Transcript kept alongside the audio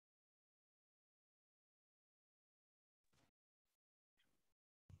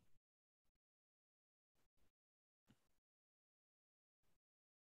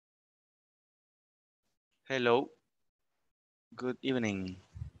Hello, good evening.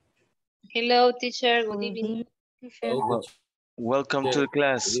 Hello, teacher. Good Good evening. evening, teacher. Welcome to the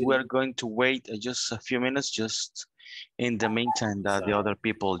class. Good We're going to wait just a few minutes, just in the meantime that the other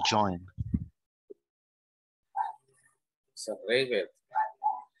people join. Sarreguet.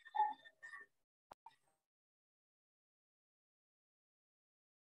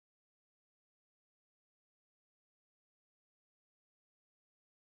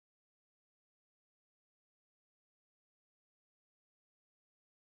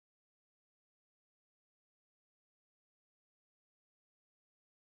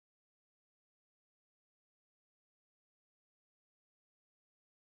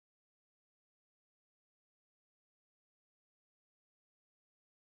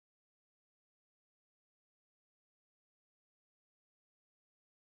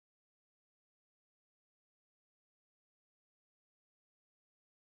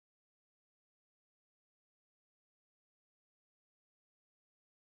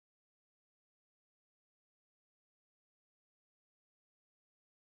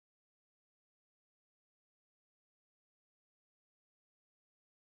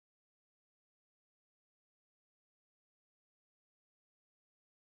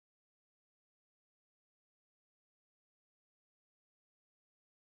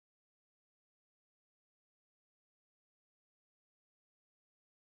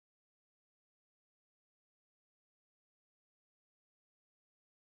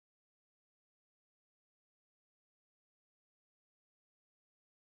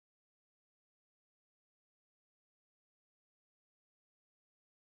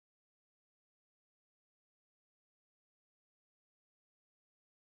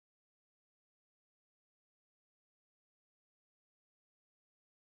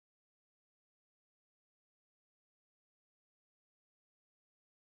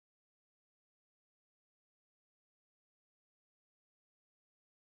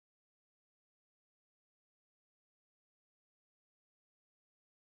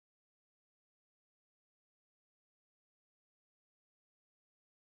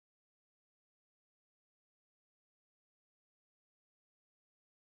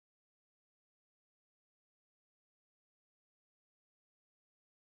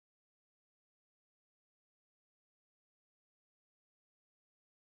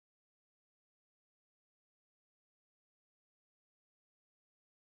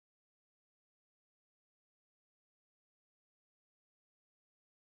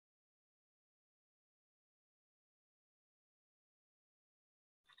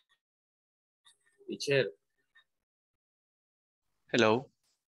 Teacher. Hello,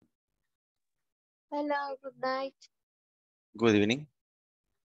 Hello, good night. good evening.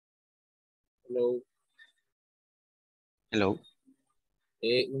 Hello. Hello.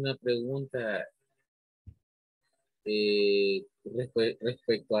 Una pregunta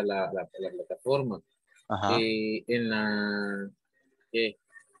respecto a la plataforma. Ajá. En la, ¿qué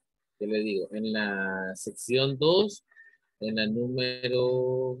le digo? En la sección 2, en la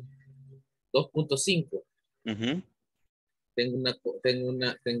número 2.5, Ujú. tengo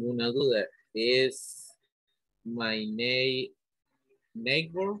una duda. Es my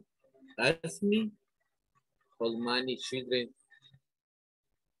neighbor asked me how many children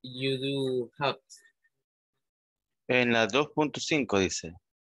you do have. En la 2.5 dice.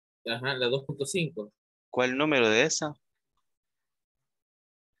 Ajá, la 2.5. ¿Cuál número de esa?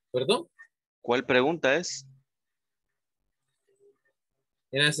 ¿Perdón? ¿Cuál pregunta es?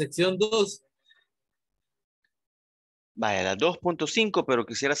 En la sección 2. Vaya, la 2.5, pero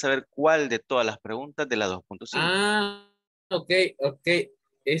quisiera saber cuál de todas las preguntas de la 2.5. Ah, ok.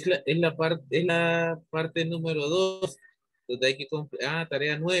 Es la parte número 2. Donde hay que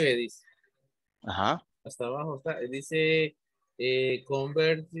tarea 9 dice. Ajá. Hasta abajo está. Dice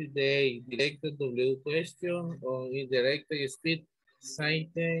convert the directed W question o indirected speed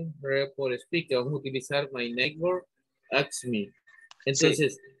citing report speak. Vamos a utilizar my neighbor ask me.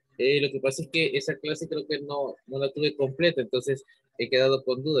 Entonces, lo que pasa es que esa clase creo que no la tuve completa, entonces he quedado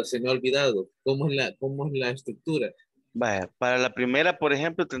con dudas, se me ha olvidado cómo es la estructura. Vaya, para la primera, por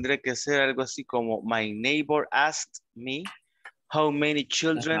ejemplo, tendría que ser algo así como my neighbor asked me how many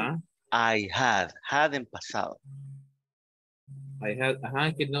children Ajá. I had. Had en pasado.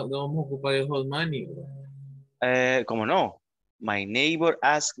 Que no vamos a ocupar el whole money. ¿Cómo no? My neighbor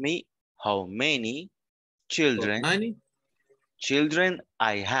asked me how many Whole money children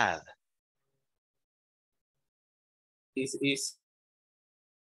I had. is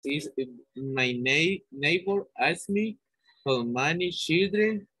my neighbor asked me how many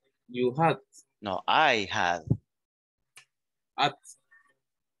children you had. No, I had. At.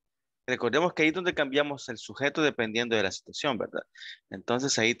 Recordemos que ahí es donde cambiamos el sujeto dependiendo de la situación, ¿verdad?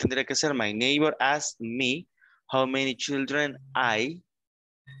 Entonces ahí tendría que ser my neighbor asked me how many children I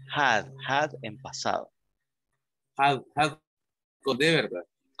had en pasado. Had con D, ¿verdad?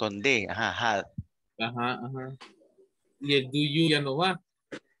 Con D, ajá, had. Ajá, ajá. Y el do you ya no va.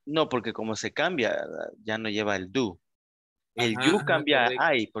 No, porque como se cambia, ¿verdad? Ya no lleva el do. El Ajá, you ajá, cambia correcto.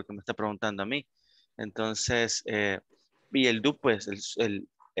 a I, porque me está preguntando a mí. Entonces, y el do, pues,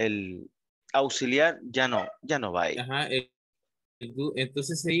 el auxiliar ya no va ahí. Ajá, el do.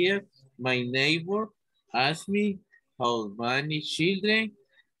 Entonces sería, my neighbor asked me how many children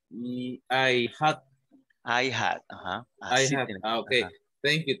I had. I had, ajá. Así tiene. Ah, ok. Ajá.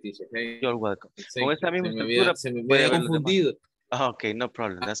 Thank you, teacher. You're welcome. Con Thank esta you. misma estructura Se me puede había haber los demás. confundido. Ah, ok, no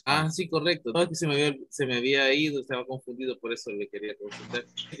problem, that's fine. Sí, correcto. No, es que se me había ido, estaba confundido, por eso le quería consultar.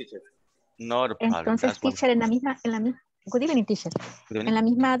 Teacher. Not a problem, Entonces, that's teacher, wonderful. good evening, teacher. Good evening. En la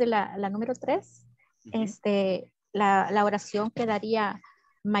misma de la número 3, la oración quedaría,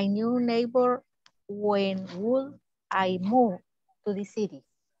 my new neighbor, when would I move to the city?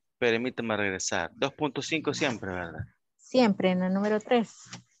 Permítame regresar. 2.5 siempre, ¿verdad? Siempre en el número 3.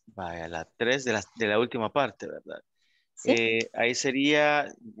 Vaya, la 3 de la última parte, ¿verdad? ¿Sí? Ahí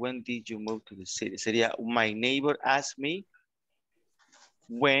sería, when did you move to the city? Sería, my neighbor asked me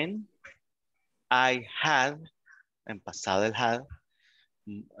when I had, en pasado el had,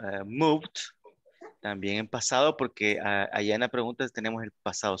 moved, también en pasado, porque allá en la pregunta tenemos el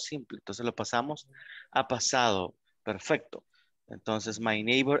pasado simple. Entonces lo pasamos a pasado perfecto. Entonces, my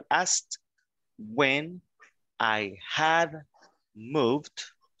neighbor asked when I had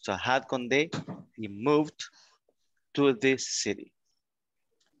moved, so had con D, y moved to this city.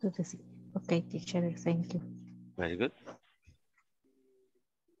 To the city. Okay, teacher, thank you. Very good.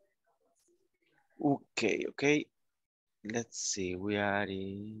 Okay. Let's see, we are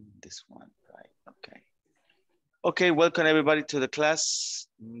in this one, right? Okay. Okay, welcome everybody to the class.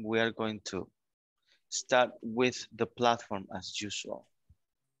 We are going to start with the platform as usual.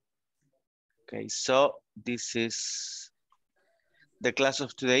 Okay, so this is the class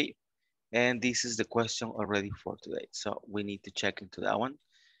of today, and this is the question already for today. So we need to check into that one.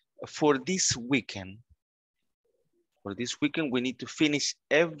 For this weekend, we need to finish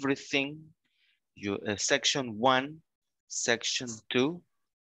everything. Section 1, section 2,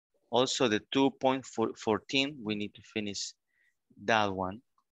 also the 2.14, we need to finish that one.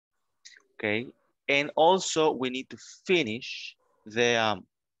 Okay, and also we need to finish the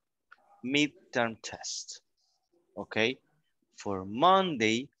midterm test. Okay, for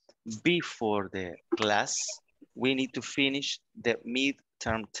Monday, before the class, we need to finish the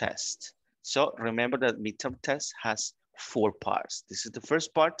midterm test. So remember that midterm test has 4 parts. This is the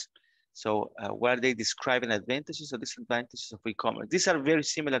first part. So where they describing advantages or disadvantages of e-commerce. These are very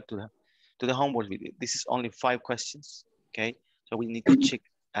similar to the homework we did. This is only 5 questions, okay? So we need to check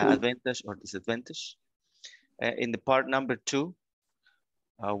advantage or disadvantage. In the part number 2,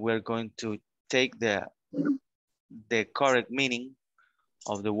 we're going to take the correct meaning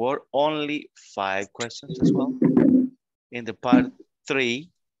of the word, only 5 questions as well. In the part 3,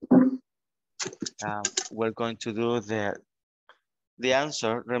 we're going to do the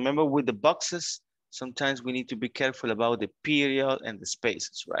answer. Remember, with the boxes, sometimes we need to be careful about the period and the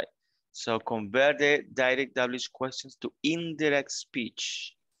spaces, right? So convert the direct WH questions to indirect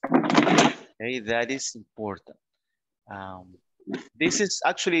speech. Okay, that is important. This is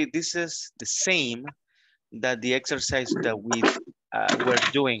the same that the exercise that we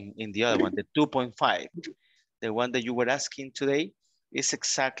were doing in the other one, the 2.5. The one that you were asking today is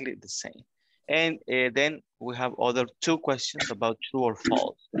exactly the same. And then we have other 2 questions about true or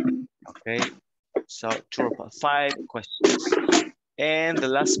false. Okay, so true or false, 5 questions. And the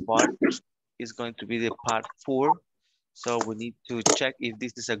last part is going to be the part 4. So we need to check if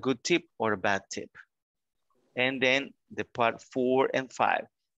this is a good tip or a bad tip. And then the part 4 and 5,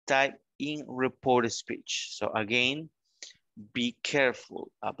 type in reported speech. So again, be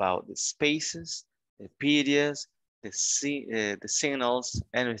careful about the spaces, the periods, the signals,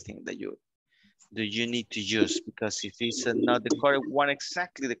 everything that you need to use, because if it's not the correct one,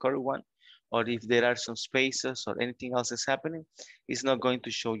 exactly the correct one, or if there are some spaces or anything else is happening, it's not going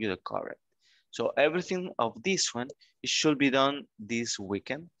to show you the correct. So everything of this one, it should be done this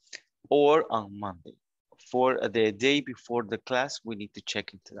weekend or on Monday. For the day before the class, we need to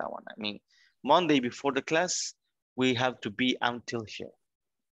check into that one. I mean, Monday before the class, we have to be until here.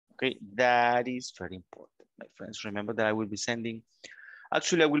 Okay, that is very important, my friends. Remember that I will be sending,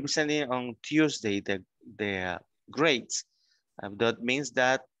 actually I will be sending on Tuesday the grades. That means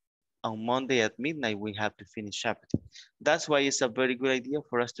that on Monday at midnight, we have to finish everything. That's why it's a very good idea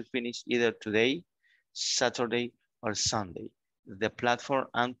for us to finish either today, Saturday, or Sunday, the platform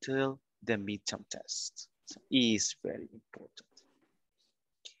until the midterm test. So it is very important.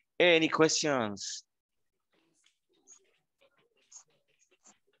 Any questions?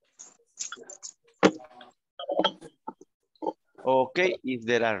 Okay, if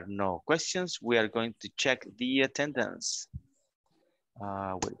there are no questions, we are going to check the attendance.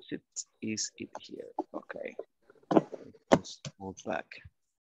 Where is it? Is it here? Okay. Let's move back.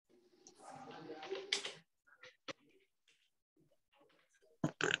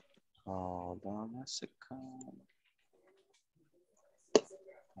 Hold on a second.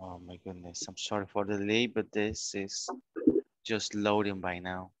 Oh my goodness, I'm sorry for the delay, but this is just loading by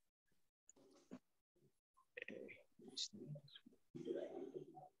now.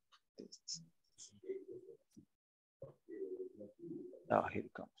 Oh, here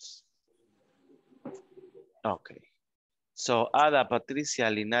it comes. Okay. So, Ada Patricia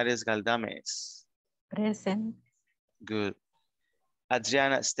Linares Galdames. Present. Good.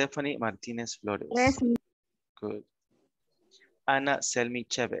 Adriana Stephanie Martinez Flores. Present. Good. Ana Selmi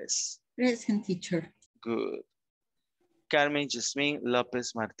Chavez. Present, teacher. Good. Carmen Jasmine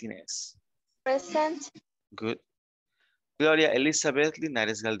Lopez Martinez. Present. Good. Gloria Elizabeth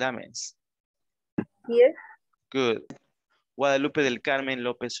Linares Galdames. Here. Good. Guadalupe del Carmen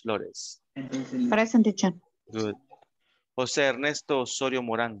López Flores. Present, teacher. Good. José Ernesto Osorio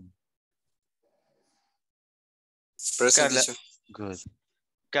Morán. Present, Carla, teacher. good.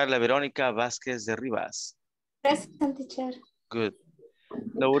 Carla Verónica Vázquez de Rivas. Present, teacher. Good.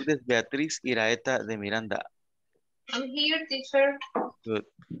 Lourdes Beatriz Iraeta de Miranda. I'm here, teacher. Good.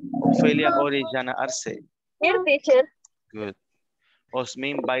 Ofelia Orellana Arce. Here, teacher. Good.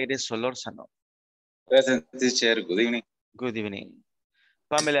 Osmin Baire Solórzano. Present, teacher. Good evening. Good evening.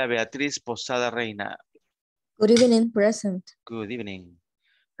 Pamela Beatriz Posada Reina. Good evening, present. Good evening.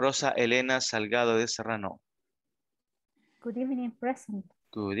 Rosa Elena Salgado de Serrano. Good evening, present.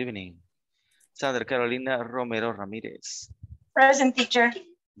 Good evening. Sandra Carolina Romero Ramírez. Present, teacher.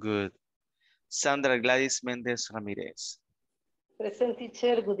 Good. Sandra Gladys Méndez Ramírez. Present,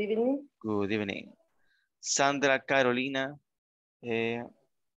 teacher. Good evening. Good evening. Sandra Carolina. I'm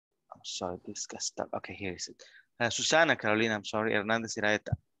sorry, this got stuck. Okay, here is it. Susana Carolina, I'm sorry, Hernández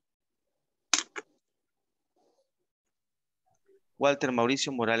Iraeta. Walter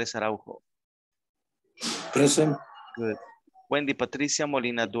Mauricio Morales Araujo. Present. Good. Wendy Patricia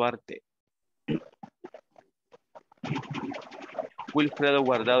Molina Duarte. Wilfredo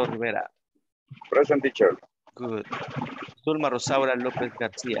Guardado Rivera. Present, teacher. Good. Zulma Rosaura López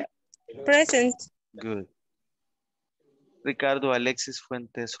García. Present. Good. Ricardo Alexis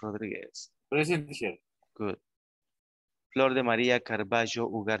Fuentes Rodríguez. Present, teacher. Good. Flor de María Carballo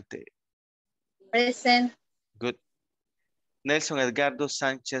Ugarte. Present. Good. Nelson Edgardo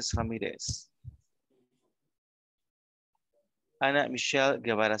Sánchez Ramírez. Ana Michelle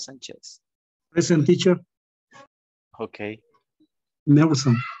Guevara Sánchez. Present, teacher. Okay.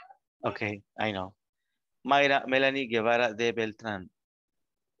 Nelson. Okay, I know. Mayra Melanie Guevara de Beltrán.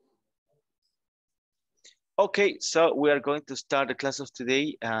 Okay, so we are going to start the class of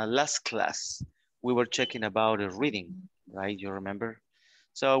today. Last class, we were checking about reading, right? You remember?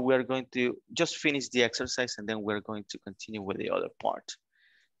 So we are going to just finish the exercise and then we're going to continue with the other part.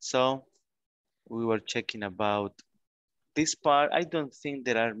 So we were checking about this part. I don't think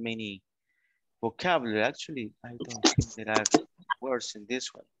there are many vocabulary. Actually, I don't think there are words in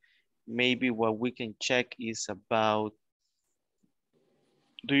this one. Maybe what we can check is about,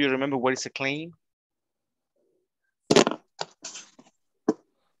 do you remember what is a claim?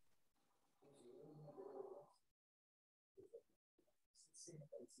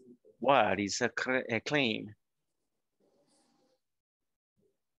 What is a claim?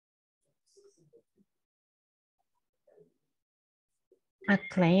 A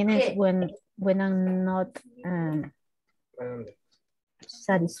claim is when I'm not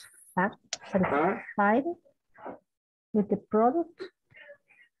satisfied with the product.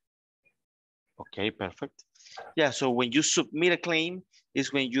 Okay, perfect. Yeah, so when you submit a claim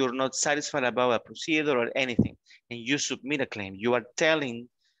is when you're not satisfied about a procedure or anything, and you submit a claim. You are telling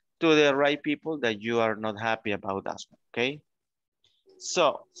to the right people that you are not happy about that one, okay?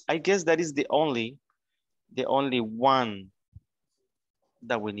 So I guess that is the only one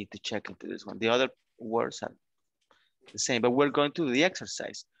that we need to check into this one. The other words are the same, but we're going to do the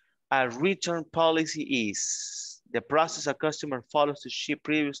exercise. A return policy is the process a customer follows to ship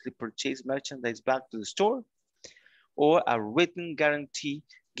previously purchased merchandise back to the store, or a written guarantee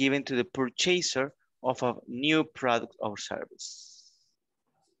given to the purchaser of a new product or service.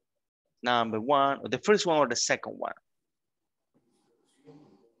 Number one, or the first one or the second one?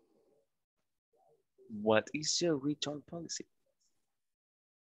 What is your return policy?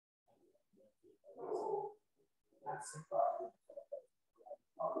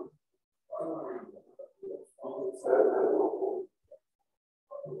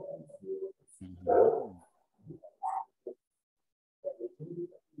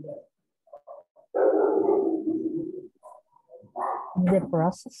 The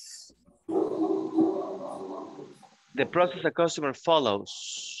process. The process a customer follows.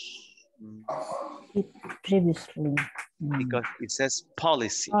 Previously. Because it says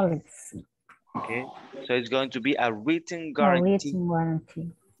policy. Policy. Okay, so it's going to be a written A guarantee written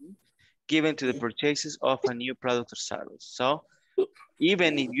warranty. given to the purchases of a new product or service. So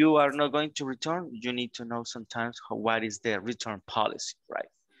even if you are not going to return, you need to know sometimes what is the return policy, right?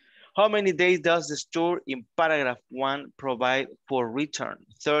 How many days does the store in paragraph 1 provide for return?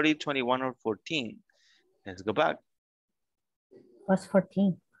 30, 21, or 14? Let's go back. Was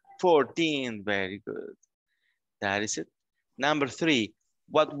 14. 14, very good. That is it. Number 3,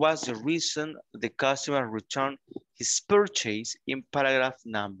 what was the reason the customer returned his purchase in paragraph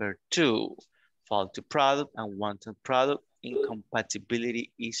number 2? Faulty product, unwanted product,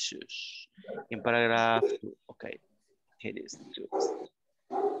 incompatibility issues. In paragraph 2, okay, here it is. 2.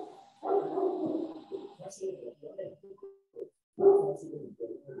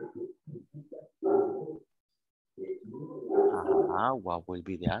 What will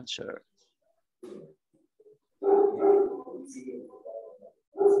be the answer?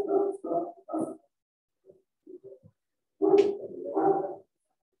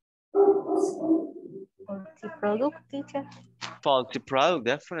 Faulty product, teacher. Faulty product,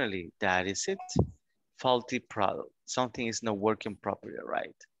 definitely. That is it. Faulty product. Something is not working properly,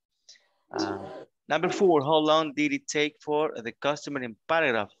 right? Number 4, how long did it take for the customer in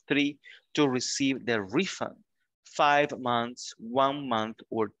paragraph 3 to receive the refund? 5 months, 1 month,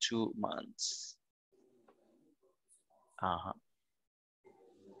 or 2 months?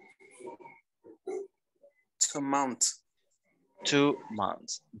 2 months. 2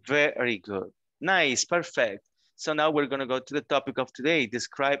 months. Very good. Nice, perfect. So now we're gonna go to the topic of today.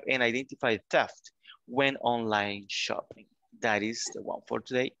 Describe and identify theft when online shopping. That is the one for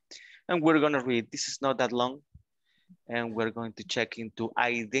today. And we're gonna read, this is not that long. And we're going to check into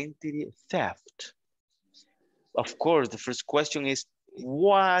identity theft. Of course, the first question is,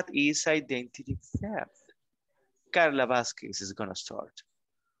 what is identity theft? Carla Vasquez is gonna start.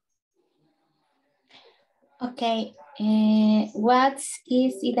 Okay, what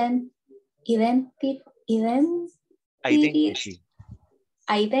is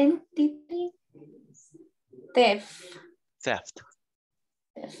identity theft?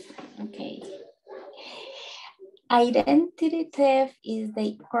 Okay. Identity theft is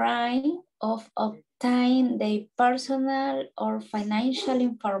the crime of obtaining the personal or financial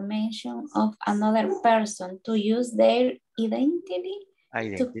information of another person to use their identity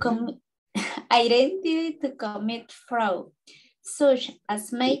to commit fraud, such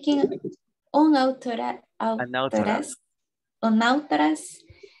as making unauthorized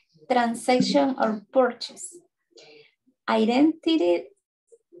transaction or purchase. Identity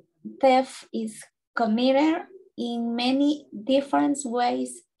theft is committed in many different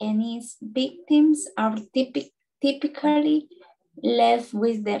ways, and its victims are typically left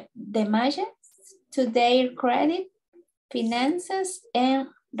with the damages to their credit, finances, and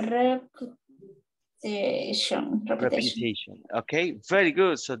reputation. Okay, very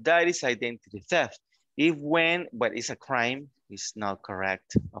good. So that is identity theft. But it's a crime, it's not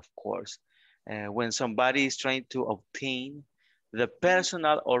correct, of course. When somebody is trying to obtain the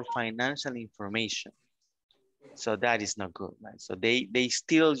personal or financial information. So that is not good, right? So they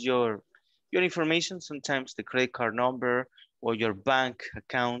steal your information, sometimes the credit card number or your bank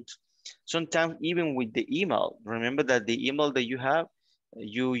account, sometimes even with the email. Remember that the email that you have,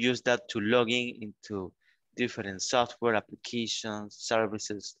 you use that to log in into different software applications,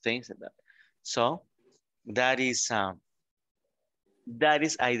 services, things like that. So that is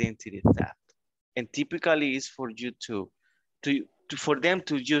identity theft. And typically is for you for them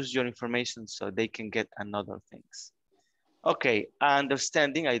to use your information so they can get another things. Okay,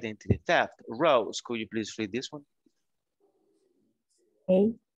 understanding identity theft. Rose, could you please read this one?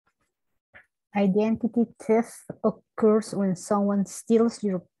 Okay. Identity theft occurs when someone steals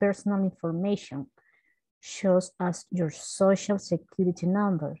your personal information, such as your social security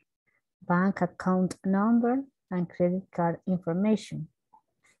number, bank account number, and credit card information.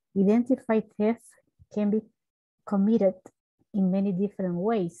 Identity theft can be committed in many different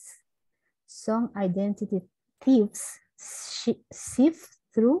ways. Some identity thieves sift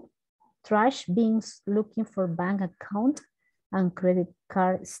through trash bins looking for bank account and credit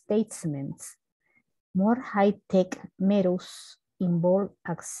card statements. More high-tech methods involve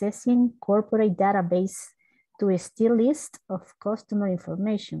accessing corporate database to steal list of customer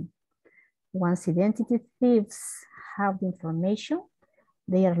information. Once identity thieves have the information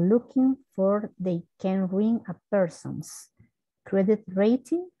they are looking for, they can ring a person's credit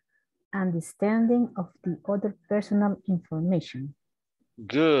rating and understanding of the other personal information.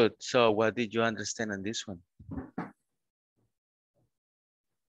 Good. So what did you understand on this one?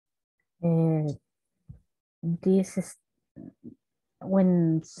 This is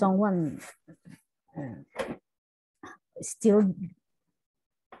when someone still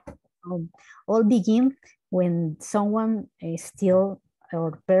all begin when someone steal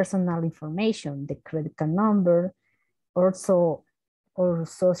our personal information, the credit card number, also or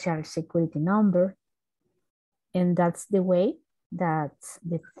social security number, and that's the way that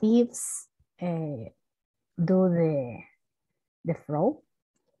the thieves do the fraud.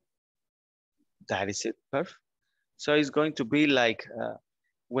 That is it. Perfect. So it's going to be like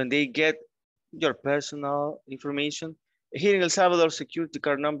when they get your personal information. Here in El Salvador, security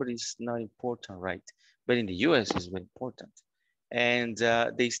card number is not important, right? But in the US, it's very important. And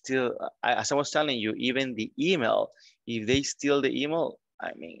they still, as I was telling you, even the email, if they steal the email,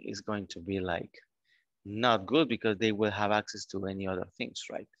 I mean, it's going to be like not good because they will have access to any other things,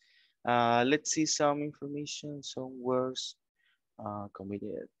 right? Let's see some information, some words.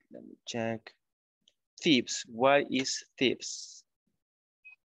 Committed, let me check. Thieves, what is thieves?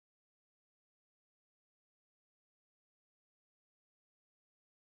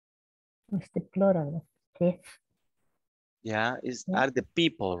 It's the plural of thief. Yeah, are the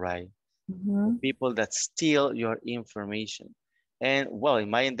people, right? The people that steal your information. And well,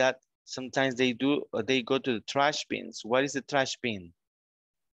 imagine that sometimes they go to the trash bins. What is the trash bin?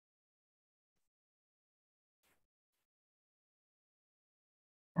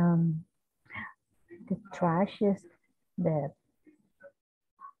 The trash is the,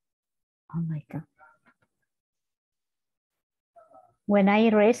 oh my God. When I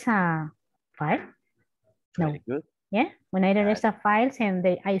erase a file, Very good. Yeah, when I erase the files and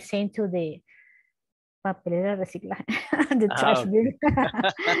I send to the papelera reciclaje, the trash bin.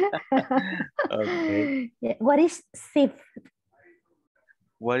 Okay. Yeah. What is sift?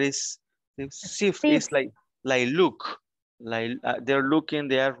 What is sift? Is like look, like they're looking,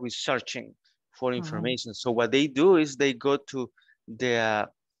 they are researching for information. So what they do is they go to the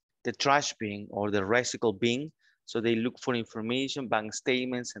trash bin or the recycle bin. So they look for information, bank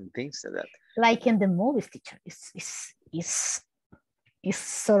statements, and things like that. Like in the movies, teacher, it's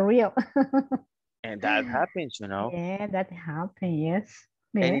so real. And that happens, you know. Yeah, that happens. Yes.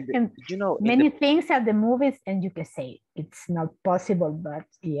 Yeah. And you know, many things at the movies, and you can say it's not possible, but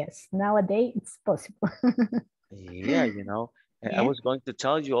yes, nowadays it's possible. Yeah, you know, Yeah. I was going to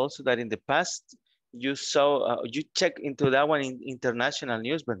tell you also that in the past you saw, you check into that one in international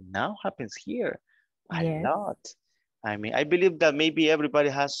news, but now happens here a lot. I mean, I believe that maybe everybody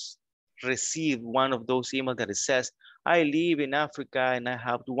has received one of those emails that it says, I live in Africa and I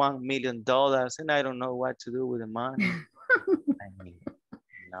have $1 million and I don't know what to do with the money. I mean,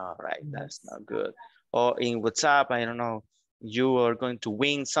 no, right, that's not good. Or in WhatsApp, I don't know, you are going to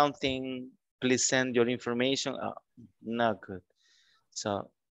win something, please send your information. Oh, not good. So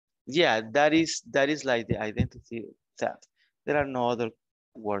yeah, that is like the identity theft. There are no other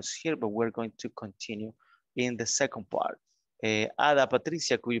words here, but we're going to continue in the second part. Ada,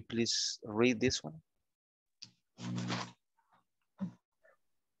 Patricia, could you please read this one?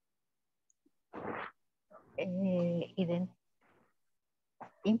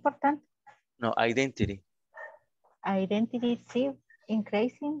 Important. No, identity. Identity thief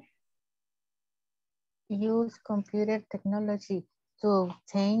increasing. Use computer technology to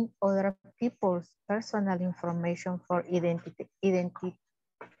obtain other people's personal information for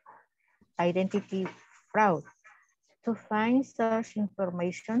identity fraud. To find such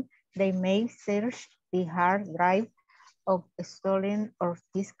information, they may search the hard drive of stolen or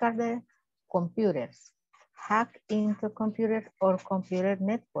discarded computers, hack into computers or computer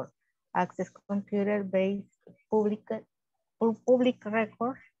network, access computer-based public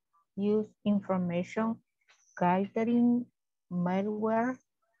records, use information gathering malware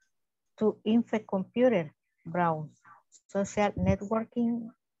to infect computer, browse social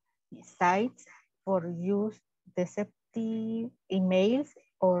networking sites for use deceptive emails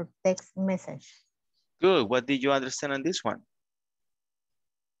or text message. Good. What did you understand on this one?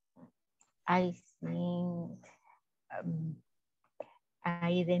 I think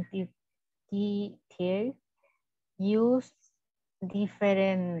identity here use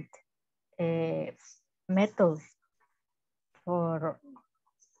different methods for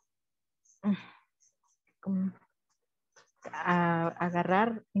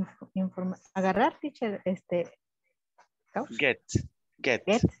agarrar teacher,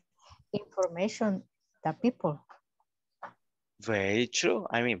 Get. Information the people. Very true.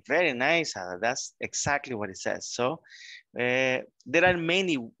 I mean, very nice. That's exactly what it says. So there are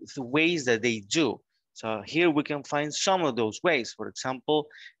many ways that they do. So here we can find some of those ways. For example,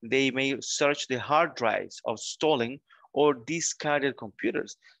 they may search the hard drives of stolen or discarded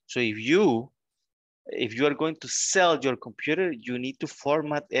computers. So if you are going to sell your computer, you need to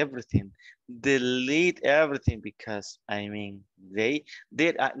format everything, delete everything, because I mean,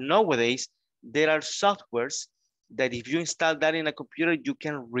 nowadays there are softwares that if you install that in a computer, you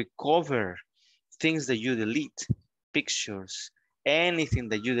can recover things that you delete, pictures, anything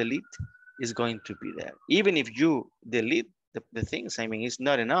that you delete is going to be there. Even if you delete the things, I mean, it's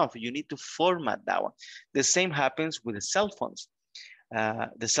not enough. You need to format that one. The same happens with the cell phones.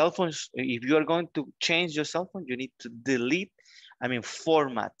 The cell phones, if you are going to change your cell phone, you need to delete,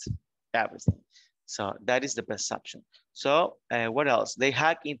 format everything. So that is the best option. So what else? They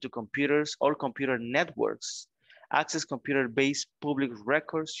hack into computers or computer networks, access computer-based public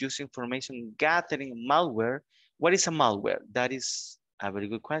records, use information gathering malware. What is a malware? That is a very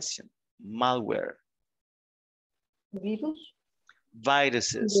good question. Malware.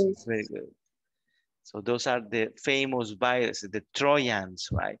 Viruses, very good. So those are the famous viruses, the Trojans,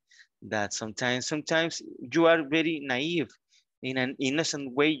 right? That sometimes you are very naive. In an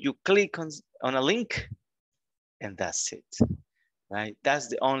innocent way, you click on a link and that's it, right? That's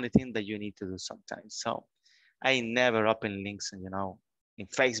the only thing that you need to do sometimes. So I never open links, and in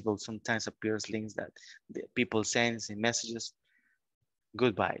Facebook sometimes appears links that the people send in messages.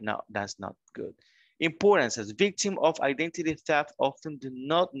 Goodbye. No, that's not good. Importance: as victims of identity theft often do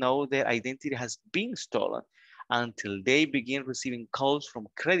not know their identity has been stolen until they begin receiving calls from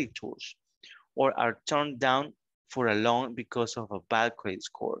creditors or are turned down for a loan because of a bad credit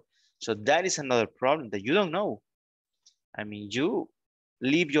score. So that is another problem that you don't know. I mean, you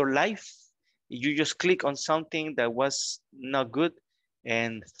live your life, you just click on something that was not good,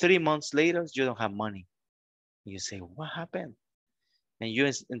 and 3 months later, you don't have money. You say, what happened? And you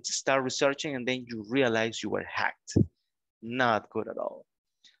start researching, and then you realize you were hacked. Not good at all.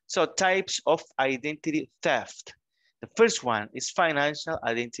 So types of identity theft. The first one is financial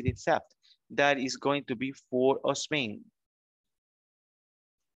identity theft. That is going to be for Osmin.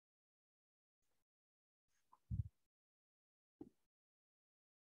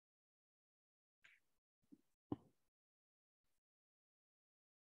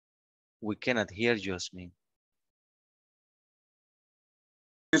 We cannot hear you, Osmin.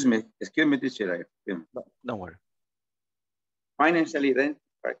 Excuse me, teacher. No, don't worry. Financial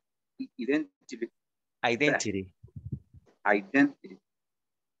identity.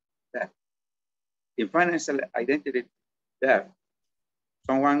 Theft. In financial identity theft,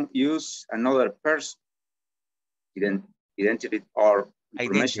 someone use another person identity or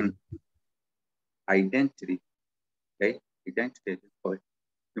information. Identity. Okay, identity or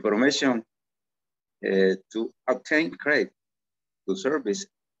information to obtain credit to service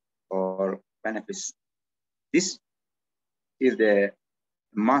or benefits. This is the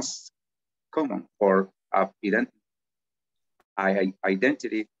most common form of identity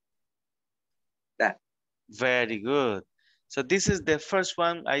theft. Very good. So this is the first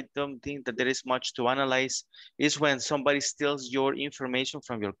one. I don't think that there is much to analyze. Is when somebody steals your information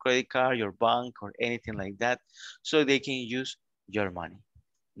from your credit card, your bank, or anything like that, so they can use your money.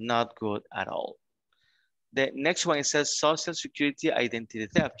 Not good at all. The next one, it says Social Security identity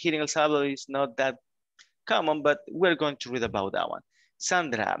theft. Here in El Salvador is not that common, but we're going to read about that one.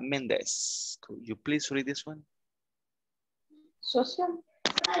 Sandra Mendez, could you please read this one? Social?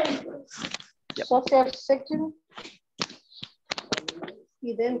 Yep. Social Security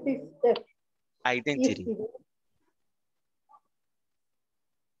identity theft. Identity.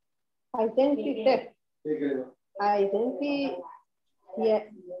 Identity theft. Identity, yeah.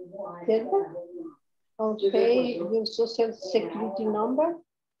 Okay, your social security number,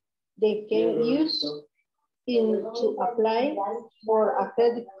 they can use to apply for a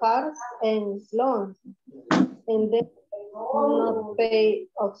credit card and loan, and then not pay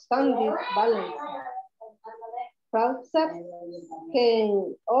outstanding balance. Fraudsters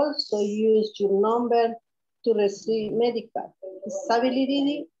can also use your number to receive medical,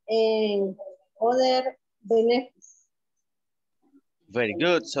 disability, and other benefits. Very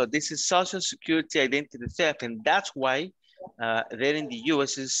good. So this is Social Security identity theft, and that's why there in the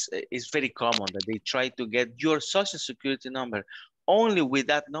US is very common that they try to get your Social Security number only with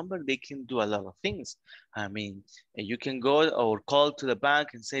that number, they can do a lot of things. I mean, you can go or call to the bank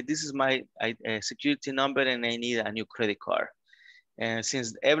and say, this is my security number and I need a new credit card. And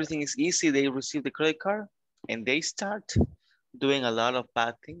since everything is easy, they receive the credit card and they start doing a lot of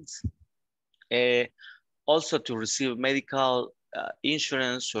bad things. Also to receive medical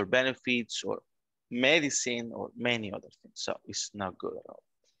insurance or benefits or medicine or many other things. So it's not good at all.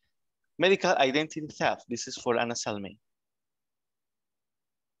 Medical identity theft. This is for Ana Salme.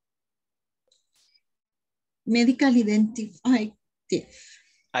 Medical identity theft.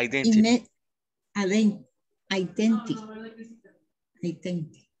 Identity. Identity.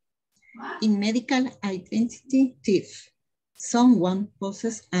 In medical identity theft, someone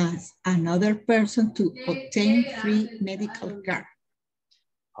poses as another person to obtain free medical care.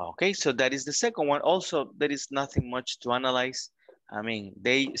 Okay, so that is the second one. Also, there is nothing much to analyze. I mean,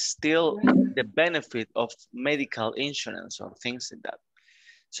 they steal the benefit of medical insurance or things like that.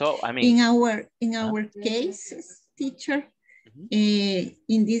 So, I mean. In our case, teacher,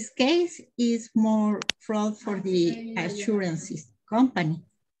 in this case, is more fraud for the assurances company.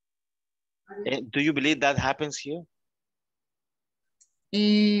 Do you believe that happens here?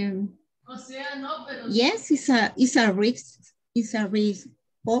 Yes, it's a risk. It's a risk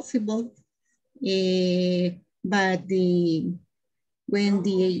possible, but when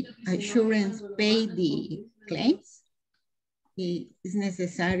the assurance pay the claims, it's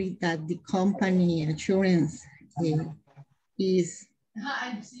necessary that the company insurance is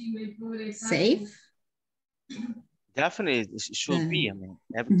safe. Definitely, it should be. I mean,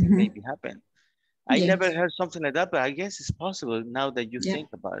 everything may be happen. I never heard something like that, but I guess it's possible now that you think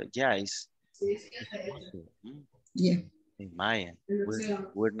about it. Yeah, it's possible. Yeah. In my end,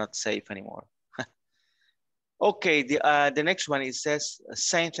 we're not safe anymore. Okay, the next one, it says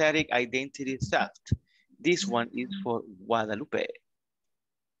synthetic identity theft. This one is for Guadalupe.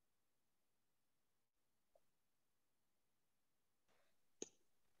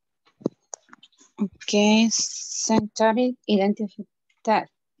 Okay, synthetic identity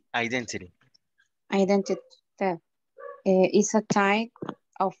theft. Identity theft is a type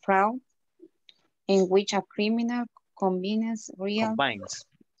of fraud in which a criminal combines real,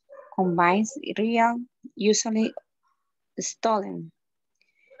 usually stolen,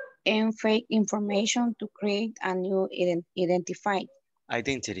 and fake information to create a new identified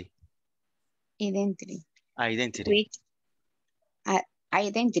identity.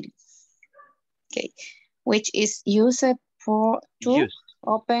 Okay, which is used to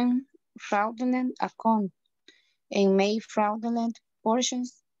open fraudulent account and make fraudulent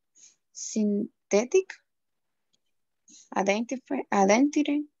portions. Synthetic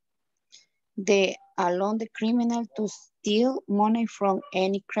identity they allow the criminal to steal money from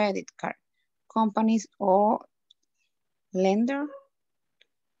any credit card companies or lender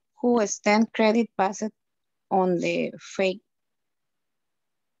who extend credit based on the fake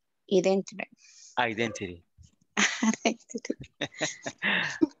identity.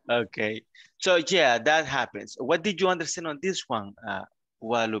 Okay, so yeah, that happens. What did you understand on this one,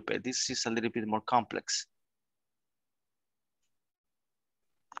 Guadalupe? This is a little bit more complex.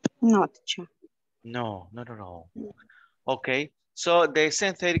 No, teacher. No, not at all. Okay, so the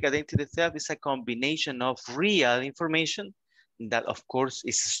synthetic identity theft is a combination of real information that of course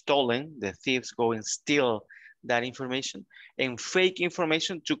is stolen. The thieves go and steal that information, and fake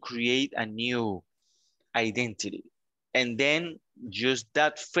information to create a new identity. And then use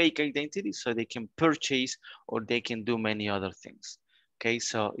that fake identity so they can purchase or they can do many other things. Okay,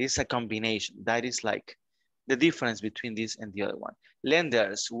 so it's a combination. That is like the difference between this and the other one.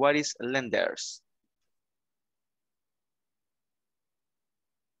 Lenders, what is lenders?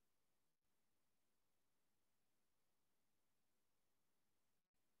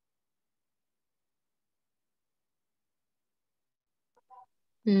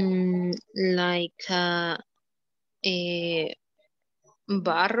 Like a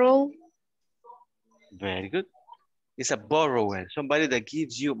borrow. Very good. It's a borrower, somebody that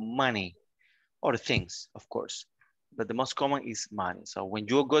gives you money or things, of course. But the most common is money. So when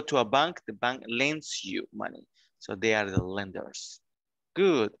you go to a bank, the bank lends you money. So they are the lenders.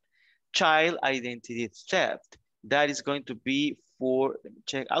 Good. Child identity theft. That is going to be for, let me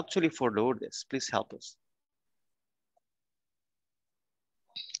check, actually for Lourdes. Please help us.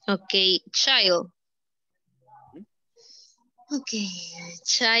 Okay, child. Okay,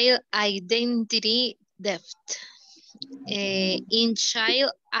 child identity theft. In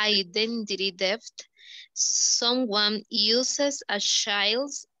child identity theft, someone uses a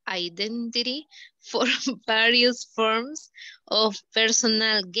child's identity for various forms of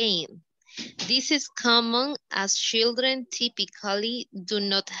personal gain, This is common as children typically do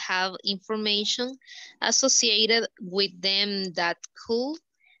not have information associated with them that could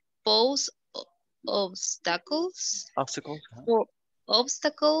pose obstacles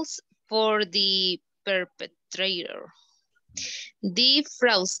for, the perpetrator. The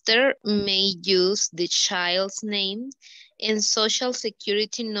fraudster may use the child's name and social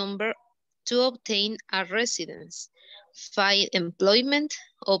security number to obtain a residence, find employment,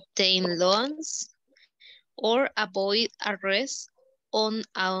 obtain loans, or avoid arrest on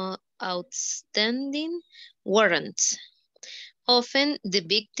outstanding warrants. Often, the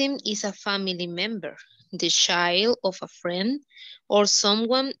victim is a family member, the child of a friend, or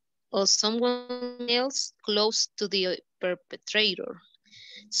someone else close to the perpetrator.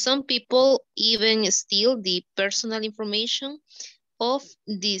 Some people even steal the personal information of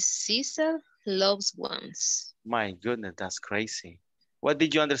deceased loved ones. My goodness, that's crazy. What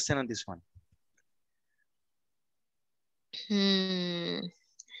did you understand on this one? In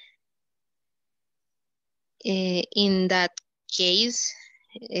that case,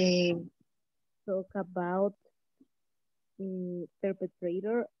 talk about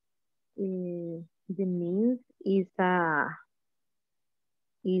perpetrator. The means is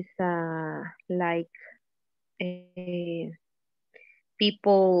like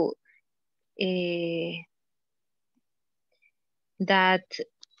people that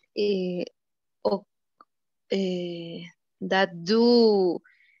that do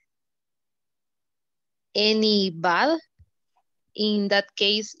any bad, in that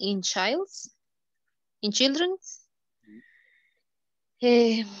case in children's,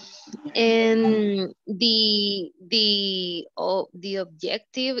 and the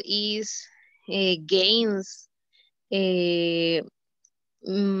objective is gains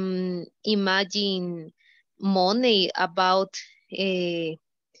imagine money about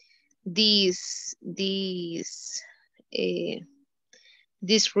this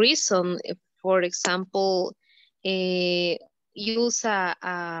reason. For example, use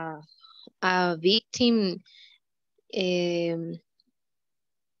a victim,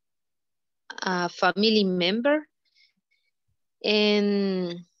 a family member,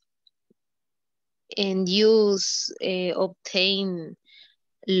 and use obtain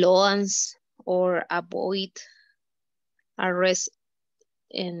loans or avoid arrest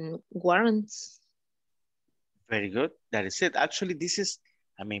and warrants. Very good. That is it. Actually, this is,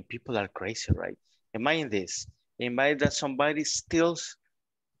 I mean, people are crazy, right? Imagine this. Imagine that somebody steals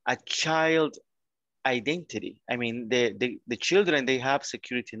a child identity. I mean, the children, they have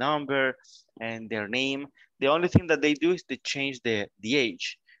security number and their name. The only thing that they do is they change the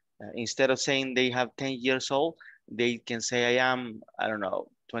age. Instead of saying they have 10 years old, they can say, I am, I don't know,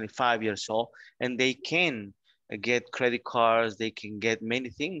 25 years old, and they can get credit cards, they can get many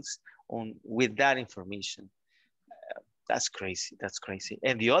things with that information. That's crazy, that's crazy.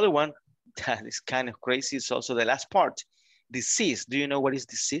 And the other one that is kind of crazy is also the last part, deceased. Do you know what is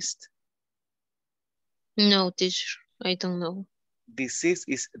deceased? No, teacher, I don't know. Deceased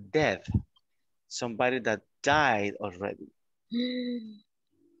is dead, somebody that died already.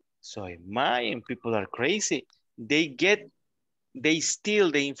 So imagine, people are crazy. They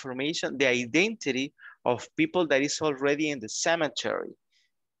steal the information, the identity of people that is already in the cemetery.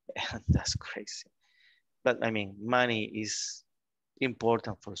 That's crazy. But I mean, money is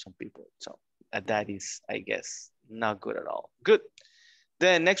important for some people. So that is, I guess, not good at all. Good.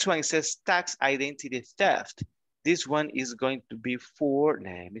 The next one, it says tax identity theft. This one is going to be for,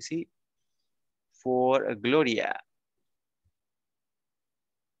 let me see, for Gloria.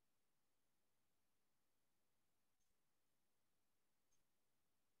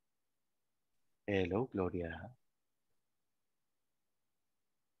 Hello, Gloria.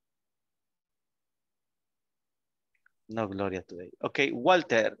 No Gloria today. Okay,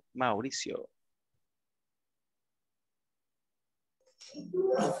 Walter, Mauricio.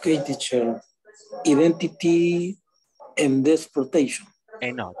 Okay, teacher. Identity and transportation.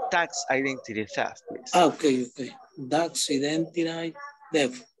 No, tax identity theft, please. Okay. Tax identity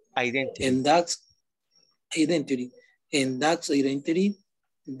theft. Identity. And tax identity. And tax identity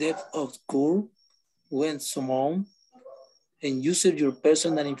theft occurs when someone uses your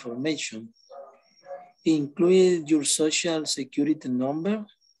personal information, include your social security number,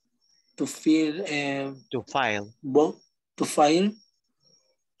 to file both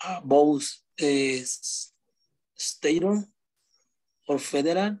state or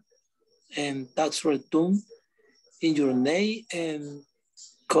federal and tax return in your name and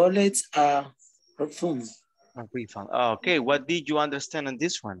collect a refund. A refund. Okay, what did you understand on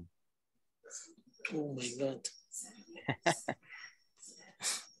this one? Oh my God.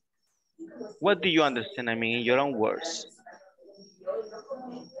 What do you understand? I mean, in your own words.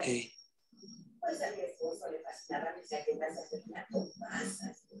 Okay.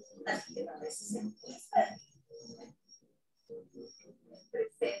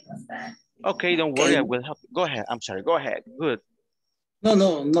 Okay, don't worry, I will help you. Go ahead. I'm sorry. Go ahead. Good.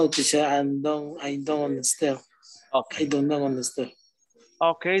 No, teacher. I don't understand. Okay. I do not understand.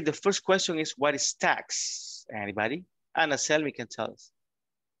 Okay, the first question is, what is tax? Anybody? Ana Selmi can tell us.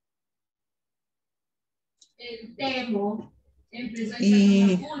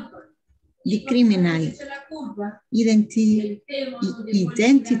 The criminal identity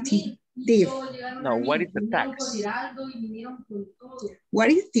thief. No, what is the tax? What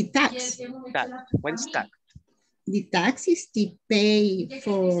is the tax? Tax. What is tax? The tax is the pay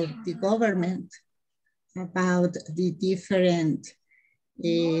for the government about the different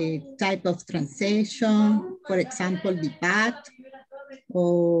type of transaction, for example, the VAT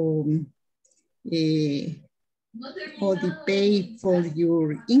or the pay for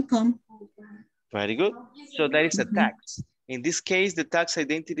your income. Very good. So that is a tax. In this case, the tax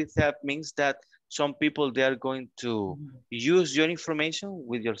identity theft means that some people, they are going to use your information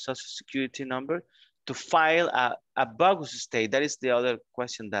with your social security number to file a bogus state. That is the other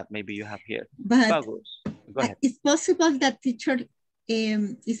question that maybe you have here. But bogus. Go ahead. It's possible that teacher,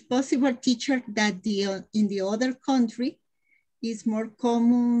 that in the other country is more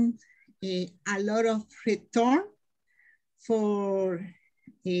common a lot of return for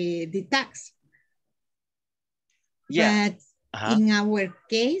the tax. Yeah. But in our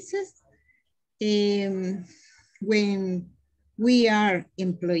cases, when we are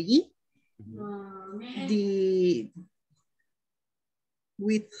employee, the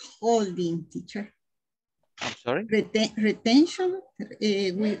withholding, teacher. I'm sorry? Retention,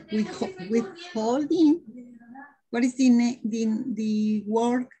 withholding. What is the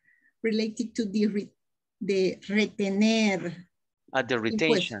word related to the retener? The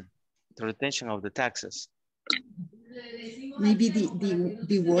retention. The retention of the taxes. Maybe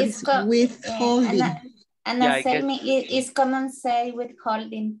the word is withholding. And it's common say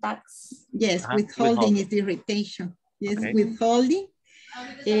withholding tax. Yes, withholding is the retention. Yes, okay. Withholding.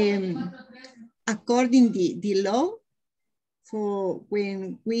 According the law, for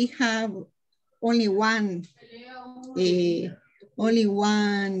when we have only one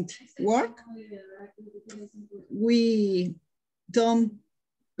work, we don't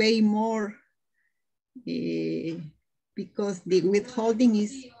pay more because the withholding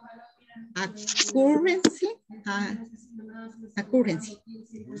is a currency.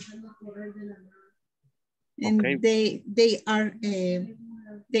 And okay. they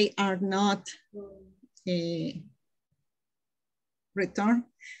are not return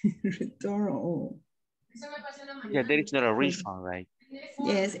or yeah, there is not a refund, right?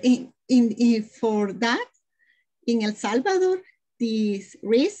 Yes, for that in El Salvador, this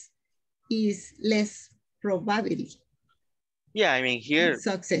risk is less probability. Yeah, I mean here,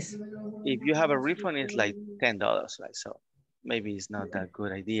 success. If you have a refund, it's like $10, right? So maybe it's not that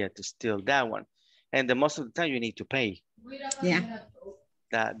good idea to steal that one. And the most of the time you need to pay. Yeah.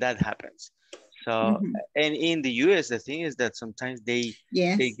 That happens. So, and in the US, the thing is that sometimes they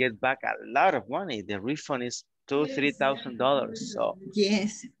get back a lot of money. The refund is $2,000-3,000. So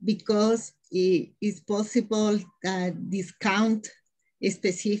yes, because it is possible that discount a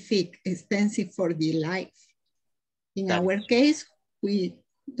specific expensive for the life. In our case, we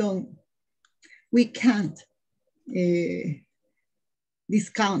can't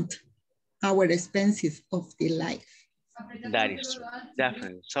discount our expenses of the life. That is true,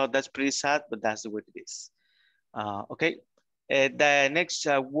 definitely. So that's pretty sad, but that's the way it is. Okay, the next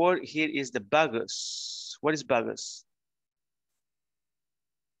word here is the bogus. What is bogus?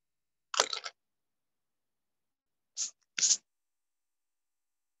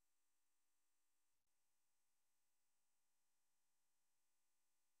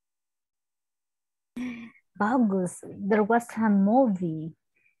 Bogus. There was a movie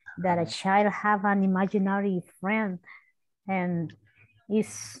that a child have an imaginary friend and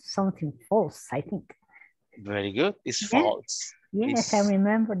it's something false, I think. Very good. It's false. Yes, I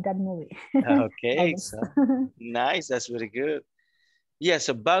remember that movie. Okay, so nice. That's very good. Yeah,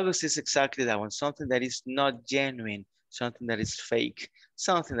 so bogus is exactly that one. Something that is not genuine, something that is fake,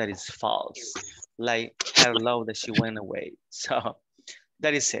 something that is false, like her love that she went away. So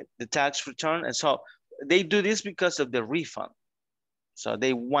that is it, the tax return. And so they do this because of the refund. So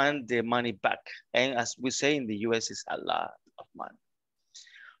they want the money back. And as we say in the US, it's a lot of money.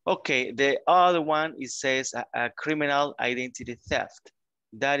 Okay, the other one, it says a criminal identity theft.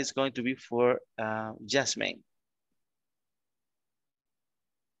 That is going to be for Jasmine.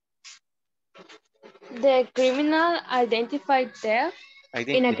 The criminal identified theft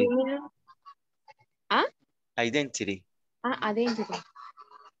in a Identity. criminal Identity. identity.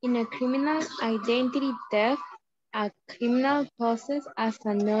 In a criminal identity theft, a criminal poses as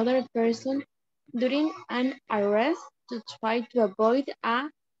another person during an arrest to try to avoid a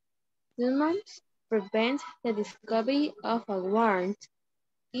summons, prevent the discovery of a warrant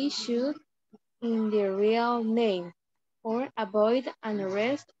issued in the real name, or avoid an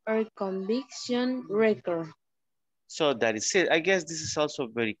arrest or conviction record. So that is it. I guess this is also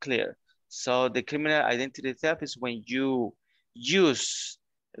very clear. So the criminal identity theft is when you use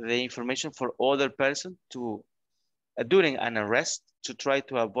the information for other person to, during an arrest, to try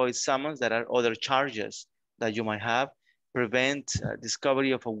to avoid summons that are other charges that you might have, prevent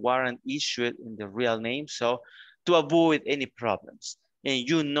discovery of a warrant issued in the real name. So to avoid any problems. And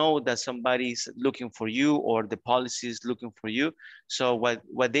you know that somebody is looking for you or the policy is looking for you. So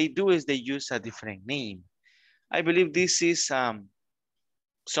what they do is they use a different name. I believe this is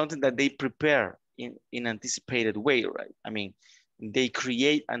something that they prepare in anticipated way, right? I mean, they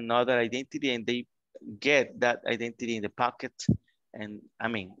create another identity and they get that identity in the pocket. And I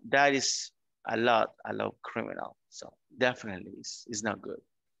mean, that is a lot criminal. So definitely it's not good.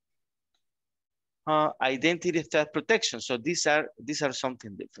 Identity theft protection. So these are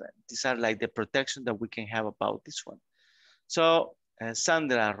something different. These are like the protection that we can have about this one. So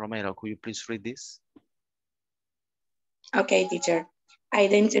Sandra Romero, could you please read this? Okay, teacher.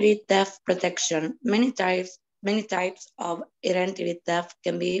 Identity theft protection. Many types of identity theft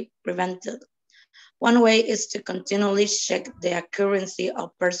can be prevented. One way is to continually check the accuracy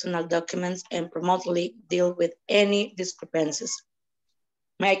of personal documents and promptly deal with any discrepancies.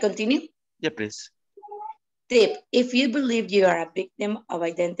 May I continue? Yeah, please. Tip: if you believe you are a victim of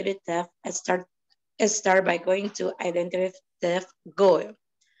identity theft, start by going to Identity Theft Go,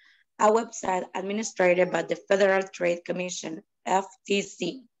 a website administered by the Federal Trade Commission,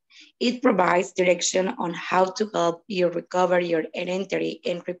 FTC. It provides direction on how to help you recover your identity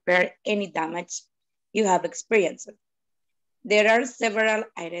and repair any damage you have experienced. There are several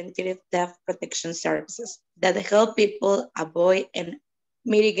identity theft protection services that help people avoid and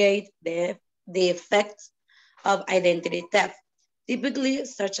mitigate the effects of identity theft. Typically,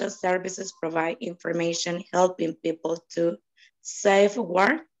 such as services provide information helping people to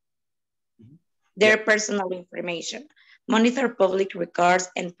safeguard their personal information, monitor public records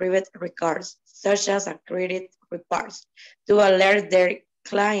and private records, such as credit reports, to alert their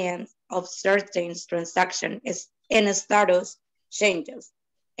clients of certain transactions and status changes,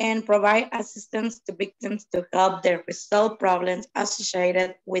 and provide assistance to victims to help them resolve problems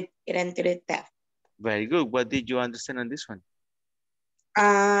associated with identity theft. Very good. What did you understand on this one?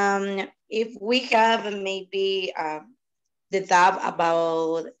 If we have maybe the tab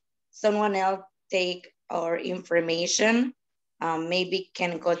about someone else take our information, maybe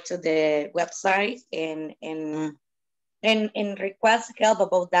can go to the website and request help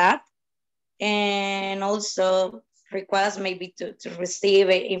about that, and also request maybe to receive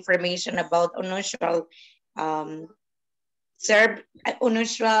information about unusual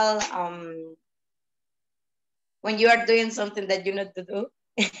when you are doing something that you need to do.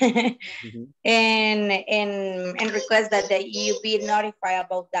 and request that you be notified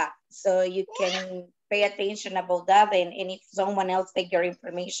about that, so you can pay attention about that, and if someone else take your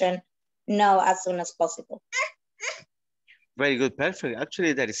information, know as soon as possible. Very good, perfect.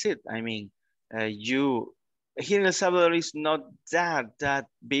 Actually, that is it. I mean, here in El Salvador is not that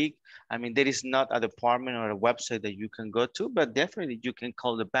big. I mean, there is not a department or a website that you can go to, but definitely you can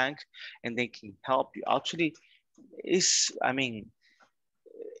call the bank and they can help you. Actually, it's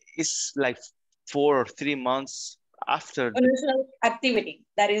like 4 or 3 months after unusual activity.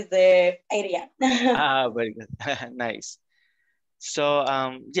 That is the area. Very good. Nice. So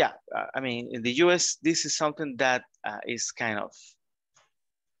yeah, I mean, in the US, this is something that is kind of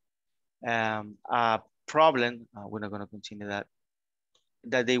a problem. We're not going to continue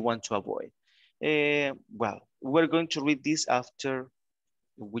that they want to avoid. Well, we're going to read this after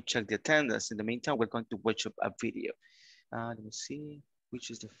we check the attendance. In the meantime, we're going to watch a video. Let me see, which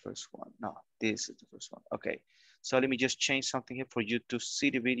is the first one? No, this is the first one. Okay, so let me just change something here for you to see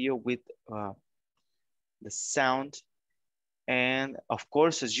the video with the sound. And of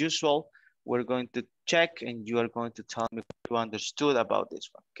course, as usual, we're going to check and you are going to tell me what you understood about this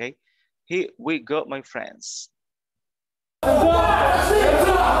one, okay? Here we go, my friends.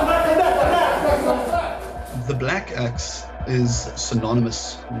 The black X is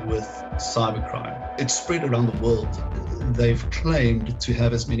synonymous with cybercrime. It's spread around the world. They've claimed to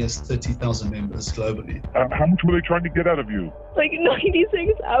have as many as 30,000 members globally. How much were they trying to get out of you? Like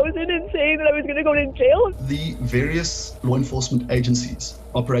 96,000 and saying that I was going to go to jail. The various law enforcement agencies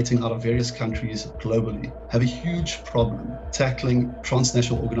operating out of various countries globally have a huge problem tackling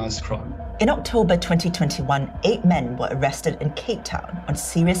transnational organized crime. In October 2021, 8 men were arrested in Cape Town on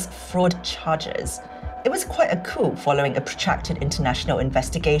serious fraud charges. It was quite a coup following a protracted international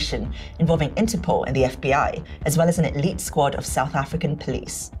investigation involving Interpol and the FBI, as well as an elite squad of South African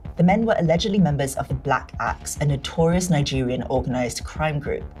police. The men were allegedly members of the Black Axe, a notorious Nigerian organized crime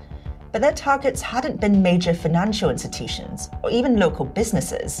group. But their targets hadn't been major financial institutions or even local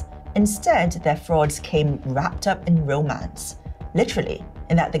businesses. Instead, their frauds came wrapped up in romance. Literally,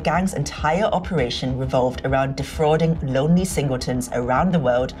 in that the gang's entire operation revolved around defrauding lonely singletons around the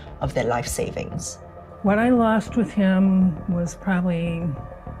world of their life savings. What I lost with him was probably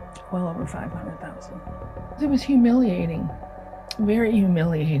well over 500,000. It was humiliating, very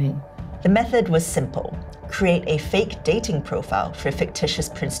humiliating. The method was simple. Create a fake dating profile for a fictitious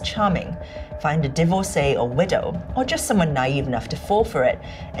Prince Charming, find a divorcee or widow, or just someone naive enough to fall for it,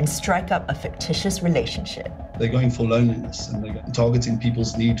 and strike up a fictitious relationship. They're going for loneliness and they're targeting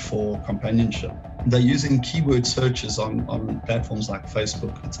people's need for companionship. They're using keyword searches on platforms like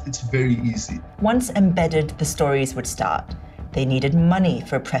Facebook. It's very easy. Once embedded, the stories would start. They needed money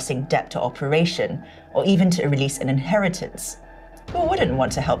for a pressing debt or operation, or even to release an inheritance. Who wouldn't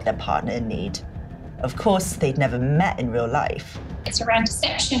want to help their partner in need? Of course, they'd never met in real life. It's around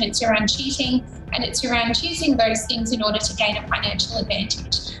deception, it's around cheating, and it's around using those things in order to gain a financial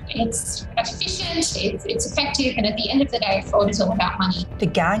advantage. It's efficient, it's effective, and at the end of the day, fraud is all about money. The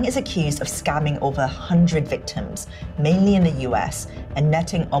gang is accused of scamming over 100 victims, mainly in the US, and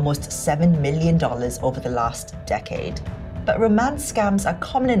netting almost $7 million over the last decade. But romance scams are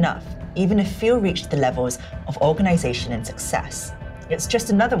common enough, even if few reach the levels of organization and success. It's just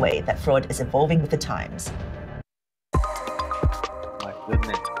another way that fraud is evolving with the times. My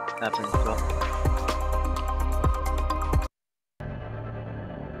goodness, happened so.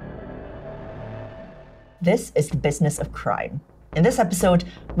 This is the business of crime. In this episode,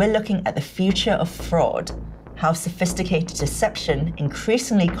 we're looking at the future of fraud, how sophisticated deception,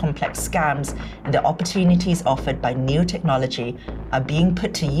 increasingly complex scams, and the opportunities offered by new technology are being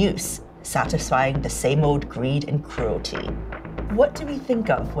put to use, satisfying the same old greed and cruelty. What do we think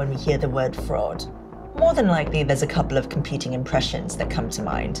of when we hear the word fraud? More than likely, there's a couple of competing impressions that come to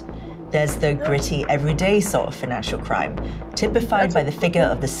mind. There's the gritty, everyday sort of financial crime, typified by the figure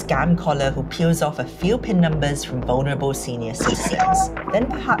of the scam caller who peels off a few PIN numbers from vulnerable senior citizens. Then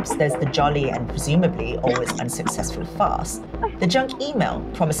perhaps there's the jolly and presumably always unsuccessful farce, the junk email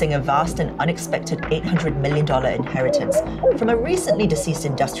promising a vast and unexpected $800 million inheritance from a recently deceased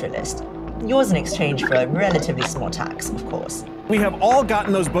industrialist, yours in exchange for a relatively small tax, of course. We have all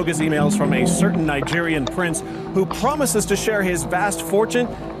gotten those bogus emails from a certain Nigerian prince who promises to share his vast fortune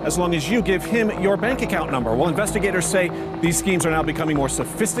as long as you give him your bank account number. Well, investigators say these schemes are now becoming more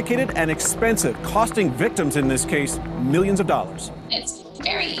sophisticated and expensive, costing victims in this case millions of dollars. It's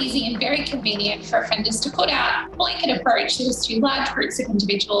very easy and very convenient for offenders to put out blanket approaches to large groups of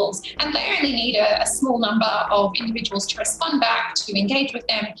individuals, and they only need a small number of individuals to respond back, to engage with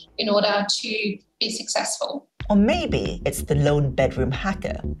them in order to be successful. Or maybe it's the lone bedroom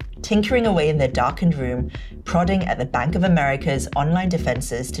hacker, tinkering away in their darkened room, prodding at the Bank of America's online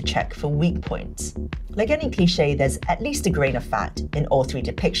defenses to check for weak points. Like any cliche, there's at least a grain of fact in all three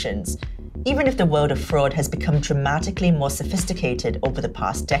depictions, even if the world of fraud has become dramatically more sophisticated over the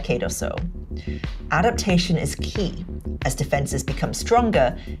past decade or so. Adaptation is key. As defenses become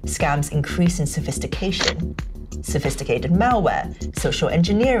stronger, scams increase in sophistication. Sophisticated malware, social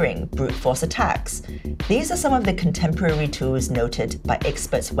engineering, brute force attacks. These are some of the contemporary tools noted by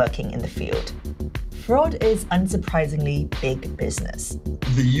experts working in the field. Fraud is unsurprisingly big business.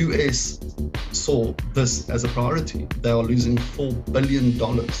 The US saw this as a priority. They are losing $4 billion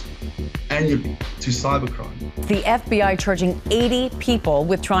annually to cybercrime. The FBI charging 80 people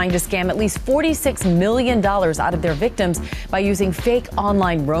with trying to scam at least $46 million out of their victims by using fake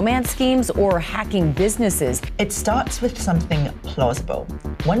online romance schemes or hacking businesses. It starts with something plausible.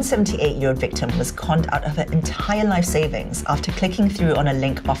 One 78-year-old victim was conned out of her entire life savings after clicking through on a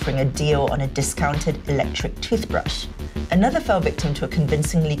link offering a deal on a discounted patented electric toothbrush. Another fell victim to a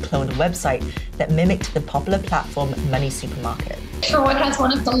convincingly cloned website that mimicked the popular platform Money Supermarket. Fraud has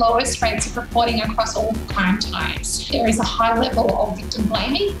one of the lowest rates of reporting across all crime types. There is a high level of victim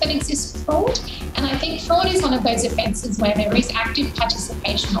blaming that exists with fraud, and I think fraud is one of those offences where there is active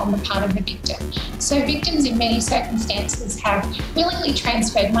participation on the part of the victim. So victims in many circumstances have willingly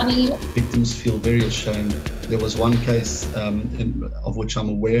transferred money. Victims feel very ashamed. There was one case of which I'm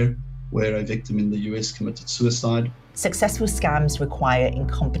aware where a victim in the US committed suicide. Successful scams require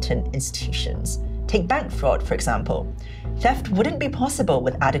incompetent institutions. Take bank fraud, for example. Theft wouldn't be possible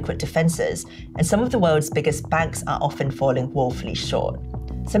with adequate defenses, and some of the world's biggest banks are often falling woefully short.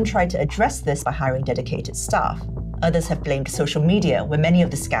 Some try to address this by hiring dedicated staff. Others have blamed social media, where many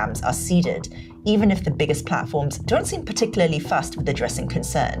of the scams are seeded, even if the biggest platforms don't seem particularly fussed with addressing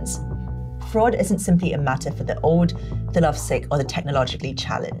concerns. Fraud isn't simply a matter for the old, the lovesick, or the technologically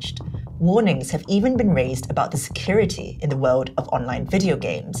challenged. Warnings have even been raised about the security in the world of online video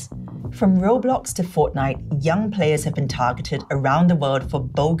games. From Roblox to Fortnite, young players have been targeted around the world for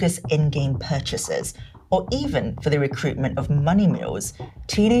bogus in-game purchases, or even for the recruitment of money mules,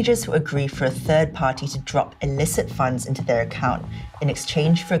 teenagers who agree for a third party to drop illicit funds into their account in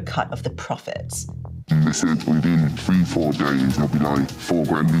exchange for a cut of the profits. They said within 3-4 days there'll be like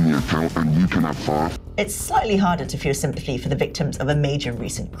 $4,000 in your account and you can have 5. It's slightly harder to feel sympathy for the victims of a major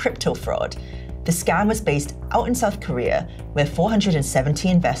recent crypto fraud. The scam was based out in South Korea, where 470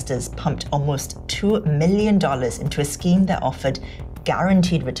 investors pumped almost $2 million into a scheme that offered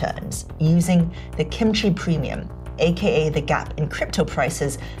guaranteed returns using the kimchi premium, aka the gap in crypto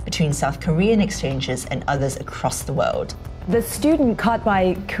prices between South Korean exchanges and others across the world. The student caught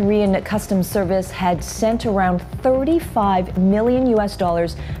by Korean Customs Service had sent around $35 million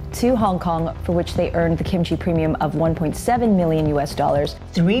to Hong Kong, for which they earned the kimchi premium of $1.7 million.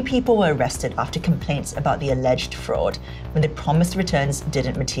 3 people were arrested after complaints about the alleged fraud when the promised returns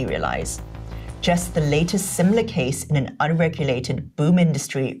didn't materialize. Just the latest similar case in an unregulated boom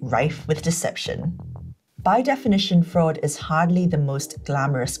industry rife with deception. By definition, fraud is hardly the most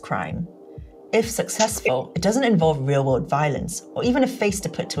glamorous crime. If successful, it doesn't involve real-world violence or even a face to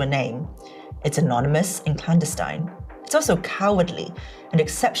put to a name. It's anonymous and clandestine. It's also cowardly and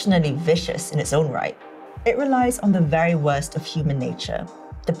exceptionally vicious in its own right. It relies on the very worst of human nature,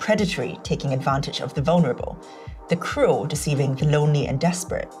 the predatory taking advantage of the vulnerable, the cruel deceiving the lonely and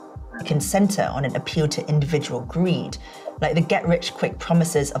desperate. It can center on an appeal to individual greed, like the get-rich-quick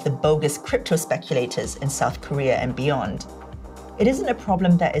promises of the bogus crypto speculators in South Korea and beyond. It isn't a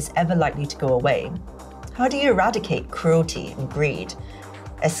problem that is ever likely to go away. How do you eradicate cruelty and greed?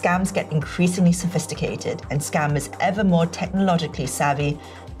 As scams get increasingly sophisticated and scammers ever more technologically savvy,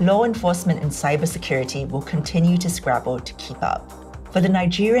 law enforcement and cybersecurity will continue to scrabble to keep up. For the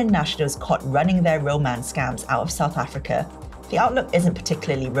Nigerian nationals caught running their romance scams out of South Africa, the outlook isn't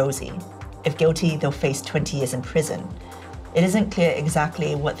particularly rosy. If guilty, they'll face 20 years in prison. It isn't clear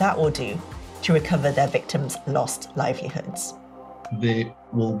exactly what that will do to recover their victims' lost livelihoods. There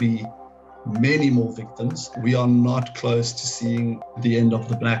will be many more victims. We are not close to seeing the end of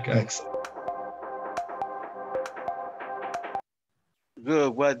the black axe.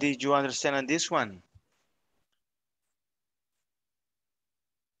 Good. What did you understand on this one?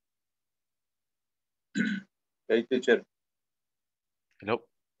 Hey, teacher. Hello.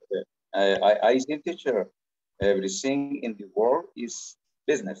 I see, teacher. Everything in the world is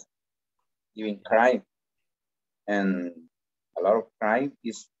business, even crime. And a lot of crime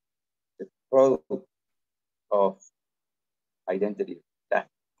is the product of identity theft.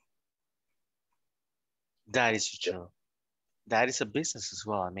 That is true. That is a business as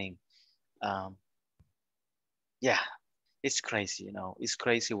well. I mean, yeah, it's crazy, you know. It's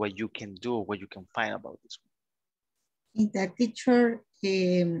crazy what you can do, what you can find about this one. In that picture,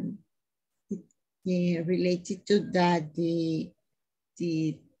 related to that, the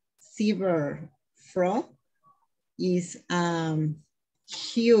cyber fraud is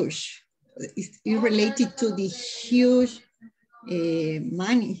huge. It's related to the huge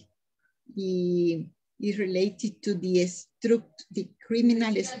money. It's related to the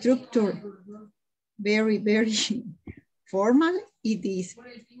criminal structure. Very, very formal. It is,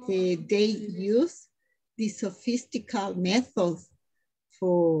 they use the sophisticated methods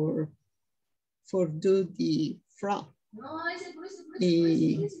for do the fraud.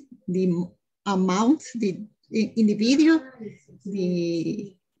 The amount, in the video,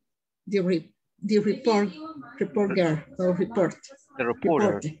 the reporter,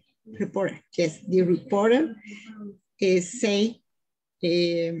 yes, the reporter say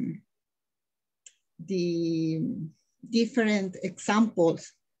the different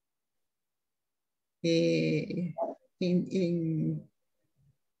examples in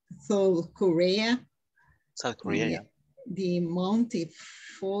South Korea. South Korea, yeah. The amount is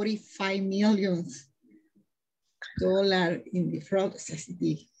 $45 million in the fraud.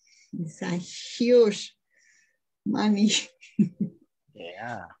 It's a huge money.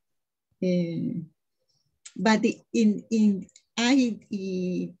 Yeah. But the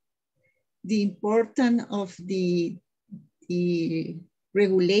importance of the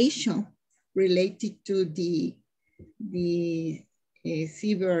regulation related to the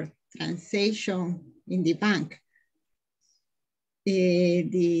cyber transaction in the bank,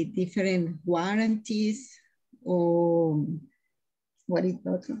 the different warranties, or what is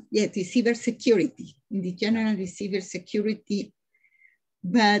not? Yeah, the cybersecurity, in the general, the cybersecurity.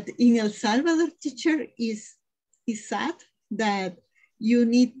 But in El Salvador, teacher, is sad that you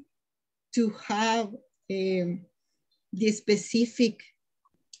need to have the specific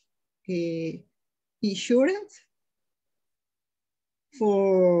insurance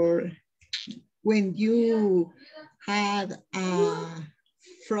for when you had a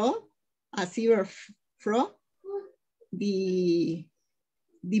fraud, a cyber fraud, the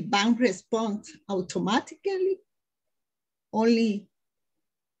bank responds automatically only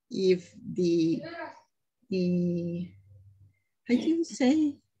if the how do you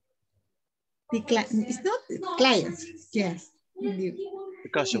say, the client, it's not the clients, yes, the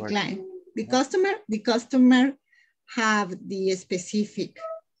customer. The client, the customer have the specific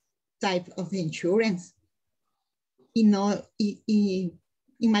type of insurance. In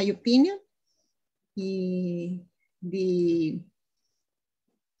my opinion, the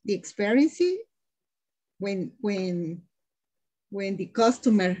experience when the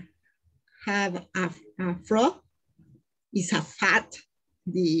customer have a fraud is a fact,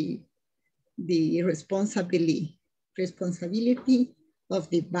 the responsibility of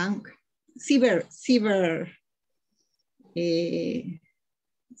the bank. Cyber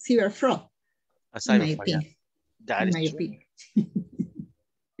fraud, in my opinion. Yeah. That is true.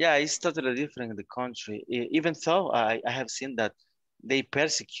 Yeah, it's totally different in the country. Even though I have seen that they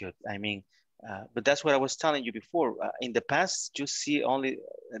persecute, I mean, but that's what I was telling you before. In the past, you see only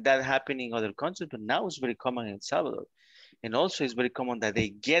that happening in other countries, but now it's very common in El Salvador. And also it's very common that they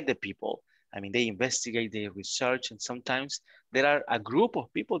get the people. I mean, they investigate, they research, and sometimes there are a group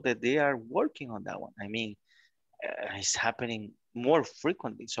of people that they are working on that one. I mean, it's happening more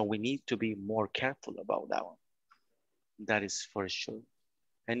frequently, so we need to be more careful about that one. That is for sure.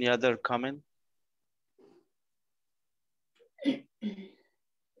 Any other comment?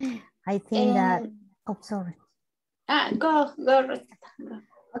 I think that, oh, sorry. Go.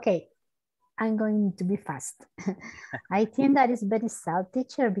 Okay, I'm going to be fast. I think that is very sad,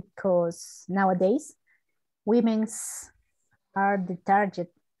 teacher, because nowadays women are the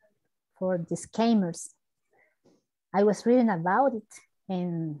target for the scammers. I was reading about it,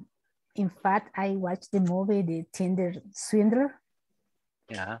 and in fact, I watched the movie, The Tinder Swindler.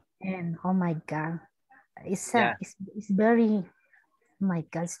 Yeah. And oh my God, it's very, oh my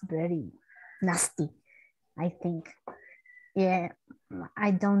God, it's very nasty, I think. Yeah,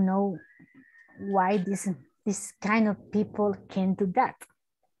 I don't know why this kind of people can do that,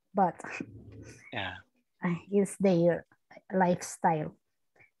 but yeah, it's their lifestyle.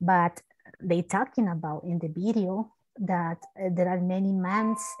 But they talking about in the video that there are many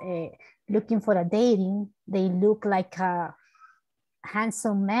men looking for a dating. They look like a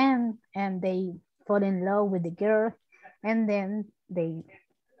handsome man and they fall in love with the girl, and then they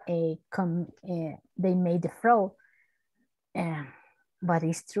made the fraud. But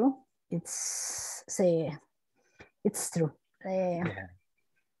it's true. It's true.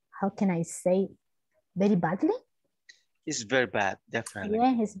 How can I say? Very badly? It's very bad, definitely.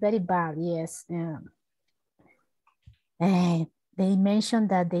 Yeah, it's very bad, yes. They mentioned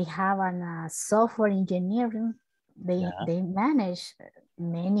that they have a software engineering. They manage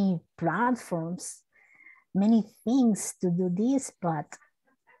many platforms, many things to do this, but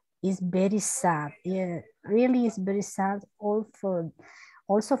it's very sad. Yeah, really it's very sad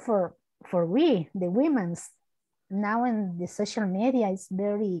also for we, the women's. Now in the social media, it's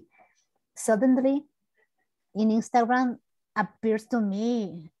very suddenly in Instagram appears to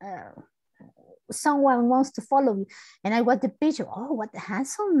me, someone wants to follow you, and I watch the picture. Oh, what a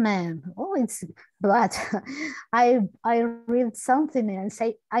handsome man! Oh, but I read something and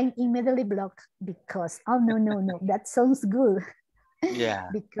say I immediately block because no, that sounds good. Yeah,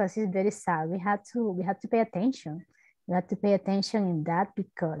 because it's very sad. We have to pay attention. We have to pay attention in that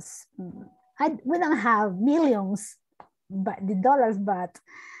because we don't have millions, but the dollars, but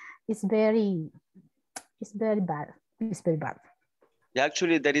it's very bad. It's very bad. Yeah,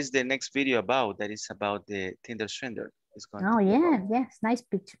 actually, that is the next video about. That is about the Tinder Swindler. It's going Oh, yeah, yes. Nice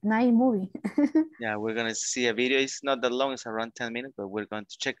picture. Nice movie. Yeah, we're going to see a video. It's not that long. It's around 10 minutes, but we're going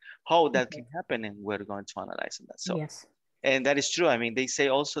to check how that can happen and we're going to analyze that. So, yes. And that is true. I mean, they say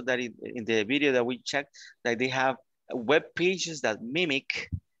also that in the video that we checked, that they have web pages that mimic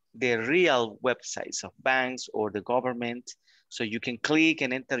the real websites of banks or the government. So you can click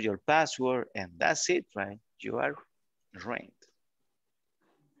and enter your password and that's it, right? You are ranked.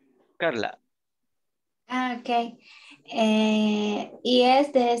 Carla. Okay.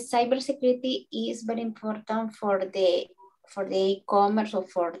 Yes, the cybersecurity is very important for the e-commerce or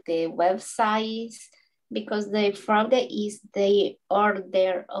for the websites because the fraud is the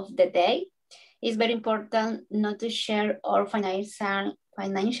order of the day. It's very important not to share our financial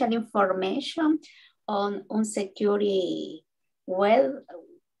information on unsecure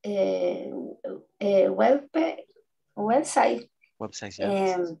website. Websites,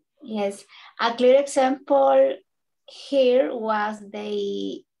 yeah. Yes, a clear example here was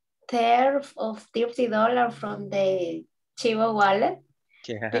the theft of $30 from the Chivo wallet.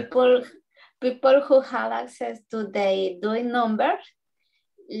 Yeah. People who had access to the DUI number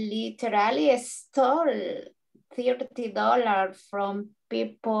literally stole $30 from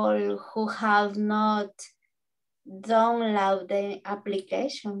people who have not downloaded the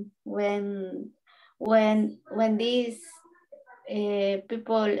application. When these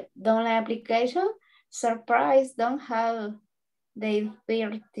people don't like application, surprise, don't have the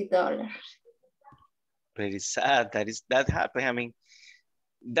 $30. Pretty sad. That happened. I mean,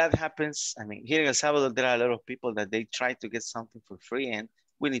 that happens. I mean, here in El Salvador, there are a lot of people that they try to get something for free, and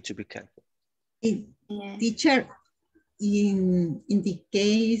we need to be careful. Teacher, in the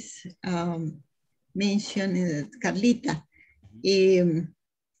case mentioned Carlita,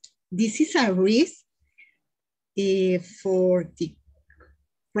 this is a risk for the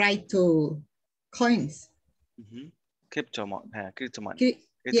crypto coins. Crypto money.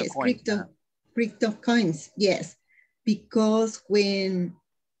 Yes, crypto coins, yes. Because when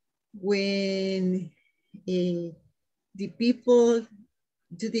the people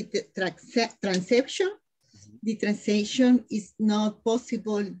do the transaction, the transaction is not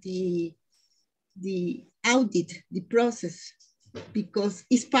possible, the audit, the process, because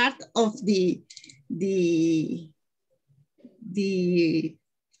it's part of the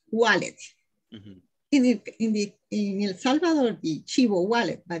wallet. In El Salvador, the Chivo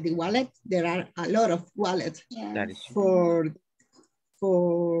wallet, but the wallet, there are a lot of wallets for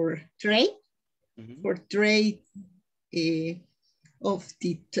trade, for trade of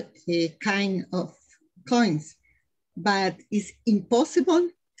the kind of coins, but it's impossible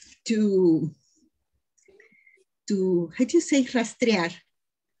to how do you say rastrear?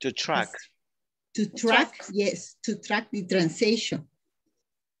 To track. Yes, to track the transaction.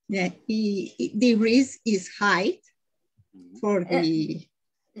 Yeah, the risk is high for the.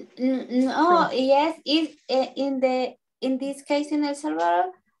 Yes, in this case in El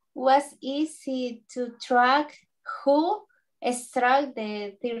Salvador was easy to track who extract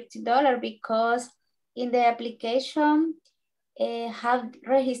the $30 because in the application have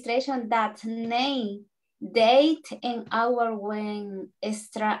registration that name, date, and hour when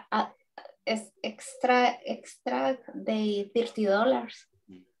extract the $30.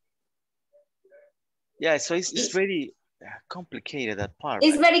 Yeah, so it's very complicated, that part.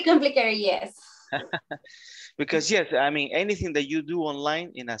 It's very complicated, yes. Because yes, I mean, anything that you do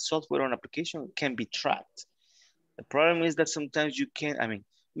online in a software or an application can be tracked. The problem is that sometimes you can't, I mean,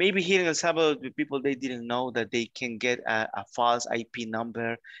 maybe here in El Salvador, the people, they didn't know that they can get a false IP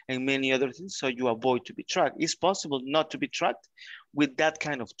number and many other things, so you avoid to be tracked. It's possible not to be tracked with that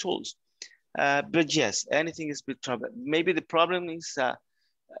kind of tools. But yes, anything is be tracked. Maybe the problem is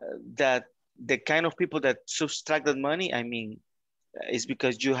that the kind of people that subtract that money, I mean, is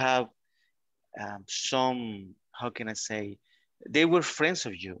because you have some, how can I say, they were friends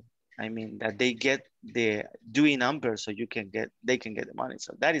of you. I mean, that they get the DUI number so they can get the money.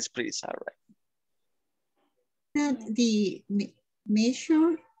 So that is pretty sad, right? That the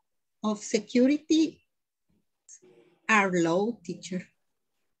measure of security are low, teacher.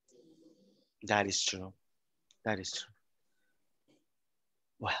 That is true. That is true.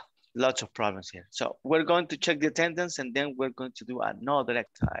 Well, lots of problems here. So we're going to check the attendance and then we're going to do another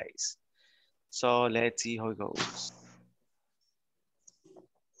exercise. So let's see how it goes.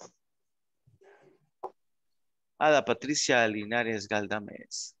 Ada Patricia Linares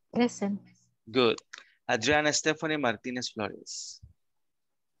Galdames. Present. Good. Adriana Stephanie Martinez Flores.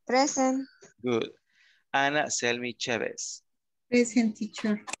 Present. Good. Ana Selmi Chavez. Present,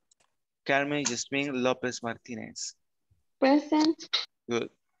 teacher. Carmen Yasmin Lopez Martinez. Present. Good.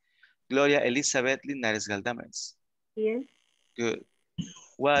 Gloria Elizabeth Linares Galdames. Here. Good.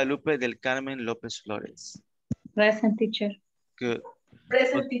 Guadalupe del Carmen López Flores. Present, teacher. Good.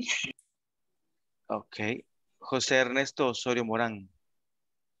 Present, teacher. Okay. José Ernesto Osorio Morán.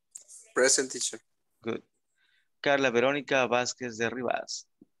 Present, teacher. Good. Carla Verónica Vázquez de Rivas.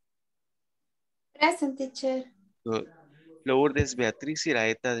 Present, teacher. Good. Lourdes Beatriz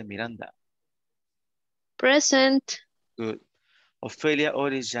Iraeta de Miranda. Present. Good. Ofelia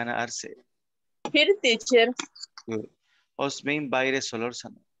Orellana Arce. Here, teacher. Good. Osmin Baire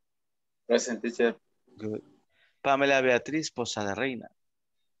Solórzano. Present, teacher. Good. Pamela Beatriz Posada Reina.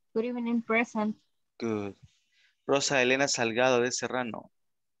 Good evening, present. Good. Rosa Elena Salgado de Serrano.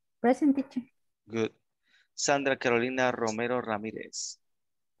 Present, teacher. Good. Sandra Carolina Romero Ramírez.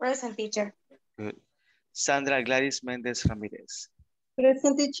 Present, teacher. Good. Sandra Gladys Méndez Ramírez.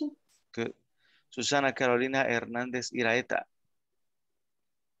 Present, teacher. Good. Susana Carolina Hernández Iraeta.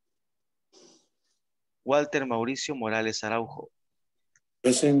 Walter Mauricio Morales Araujo.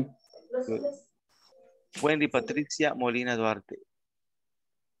 Present. Good. Wendy Patricia Molina Duarte.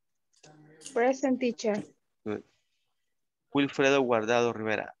 Present, teacher. Good. Wilfredo Guardado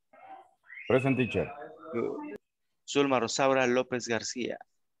Rivera. Present, teacher. Good. Zulma Rosaura López García.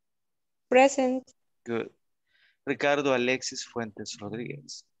 Present. Good. Ricardo Alexis Fuentes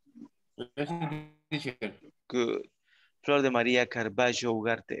Rodríguez. Present, teacher. Good. Flor de María Carballo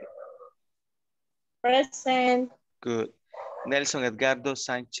Ugarte. Present. Good. Nelson Edgardo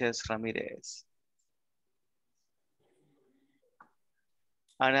Sánchez Ramírez.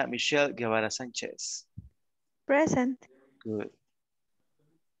 Ana Michelle Guevara Sánchez. Present. Good.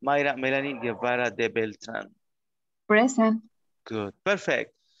 Mayra Melanie Guevara de Beltrán. Present. Good.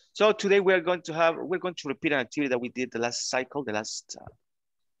 Perfect. So today we're going to repeat an activity that we did the last cycle, the last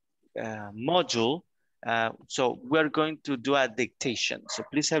module. So we're going to do a dictation. So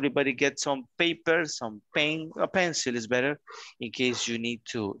please everybody get some paper, some pen, a pencil is better in case you need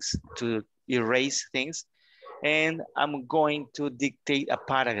to erase things. And I'm going to dictate a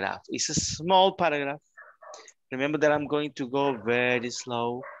paragraph. It's a small paragraph. Remember that I'm going to go very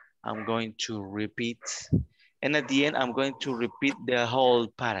slow. I'm going to repeat. And at the end, I'm going to repeat the whole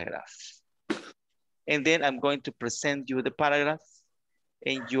paragraph. And then I'm going to present you the paragraph.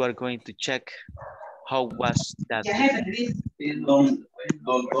 And you are going to check how was that.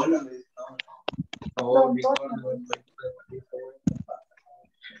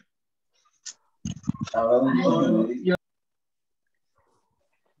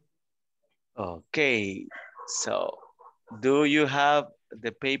 Okay, so do you have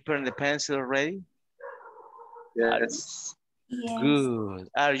the paper and the pencil ready? Yes. Yes. Good.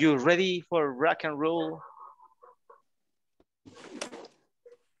 Are you ready for rock and roll?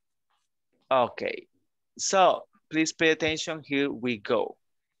 Okay, so please pay attention. Here we go.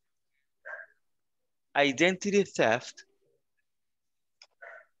 Identity theft.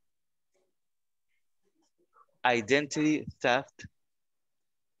 Identity theft.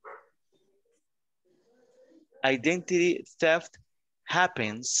 Identity theft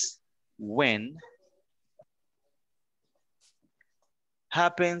happens when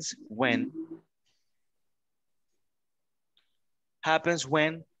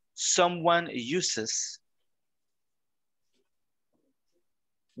someone uses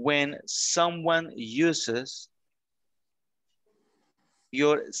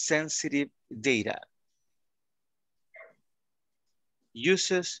your sensitive data.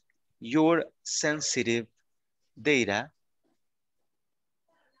 Uses your sensitive data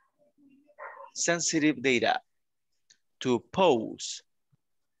to pose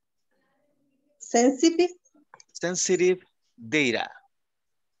sensitive data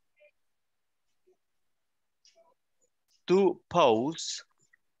to pose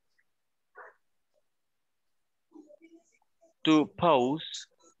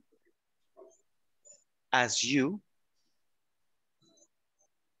as you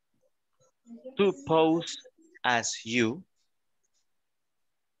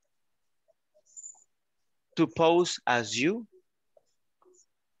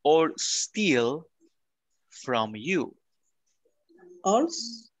or steal from you. Or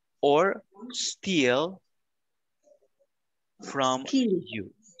steal from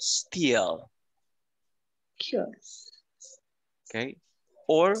you. Steal. Okay.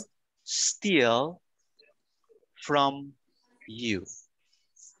 Or steal from you.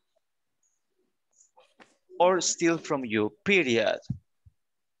 Or steal from you, period.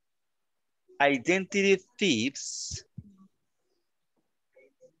 Identity thieves.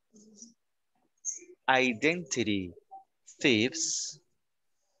 Identity thieves.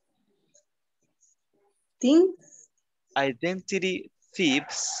 Identity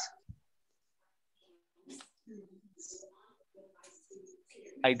thieves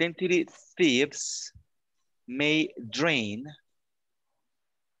may drain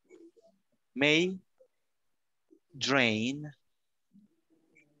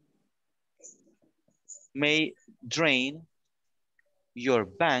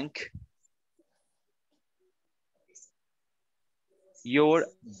your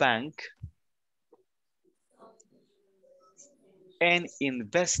bank and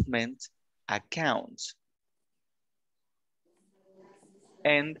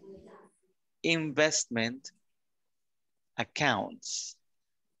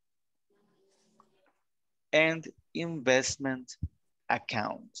investment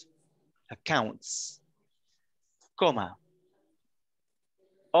account accounts, comma,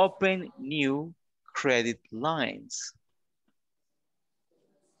 open new credit lines,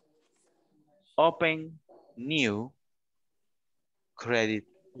 open new credit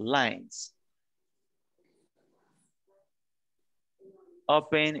lines,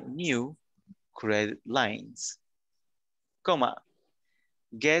 open new credit lines, comma,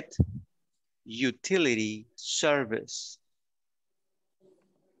 get utility service,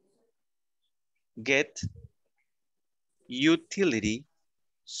 get utility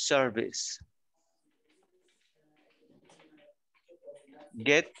service,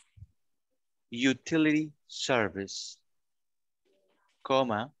 get utility service,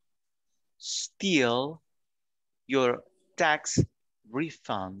 comma, steal your tax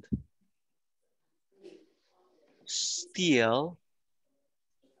refund, steal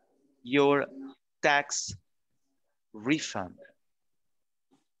your tax refund,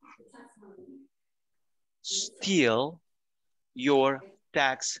 steal your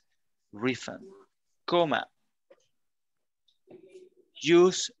tax refund, comma,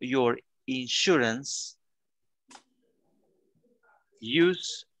 use your insurance,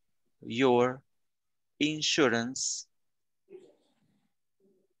 use your insurance,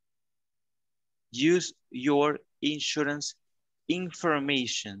 use your insurance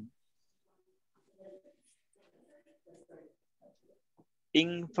information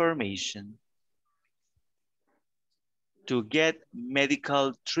to get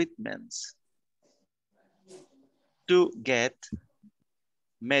medical treatments, to get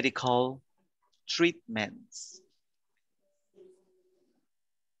medical treatments,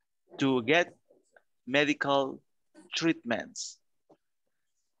 to get medical treatments,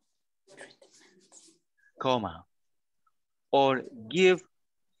 comma, or give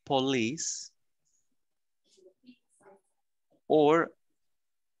police, or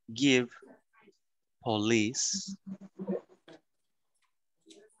give police,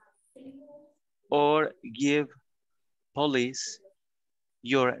 or give police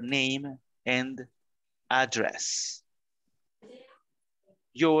your name and address,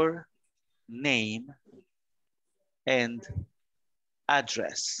 your name and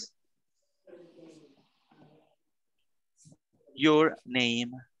address, your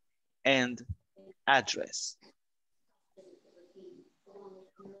name and address.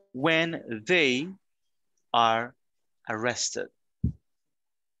 When they are arrested.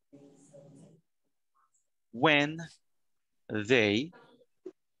 When they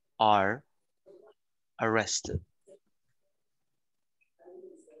are arrested.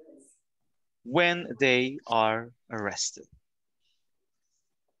 When they are arrested.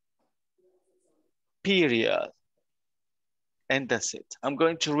 Period. And that's it. I'm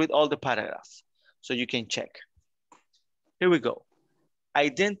going to read all the paragraphs so you can check. Here we go.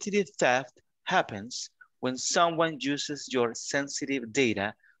 Identity theft happens when someone uses your sensitive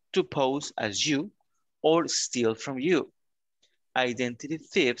data to pose as you or steal from you. Identity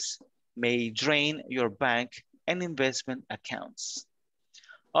thieves may drain your bank and investment accounts,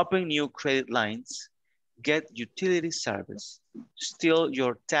 open new credit lines, get utility service, steal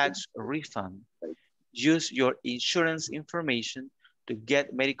your tax refund, use your insurance information to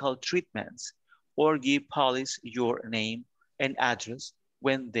get medical treatments, or give police your name and address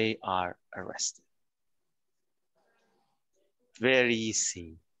when they are arrested. Very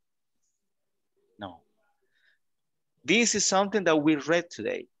easy. No. This is something that we read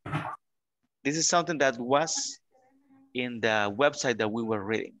today. This is something that was in the website that we were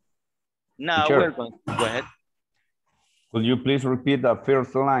reading. Now Teacher, we're going to go ahead. Could you please repeat the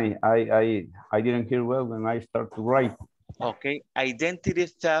first line? I didn't hear well when I start to write. Okay, identity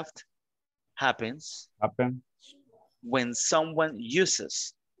theft happens when someone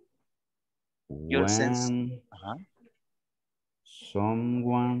uses your sense.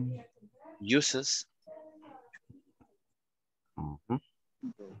 Someone uses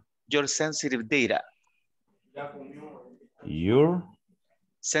your sensitive data Your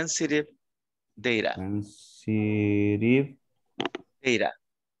sensitive data. Sensitive data.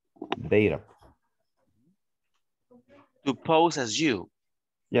 Data. To pose as you.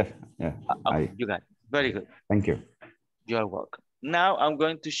 Yes, yeah. Okay, you got it. Very good. Thank you. You're welcome. Now I'm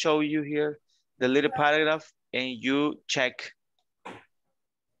going to show you here the little paragraph and you check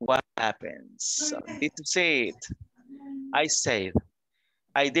what happens. So this is it. I said,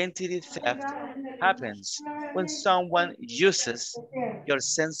 identity theft happens when someone uses your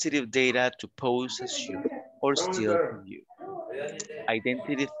sensitive data to pose as you or steal from you.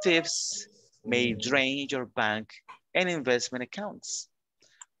 Identity thieves may drain your bank and investment accounts,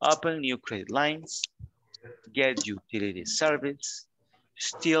 open new credit lines, get utility service,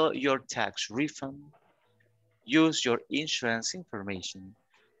 steal your tax refund, use your insurance information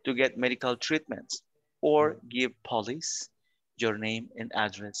to get medical treatments, or give police your name and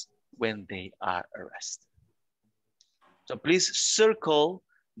address when they are arrested. So please circle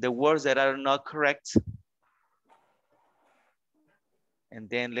the words that are not correct. And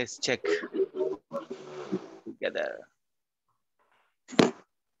then let's check together.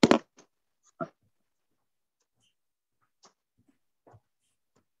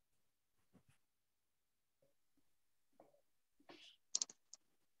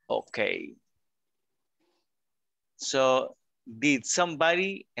 Okay. So did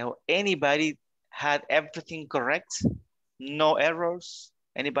somebody or anybody had everything correct? No errors?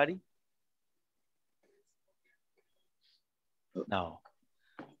 Anybody? No.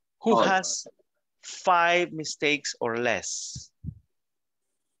 Who has 5 mistakes or less?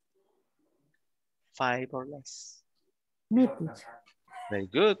 5 or less. Me, teacher. Very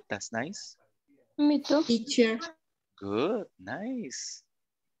good. That's nice. Me too. Teacher. Good. Nice.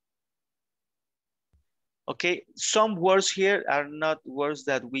 Okay, some words here are not words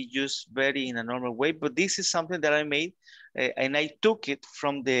that we use very in a normal way, but this is something that I made and I took it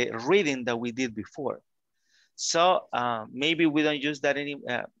from the reading that we did before. So maybe we don't use that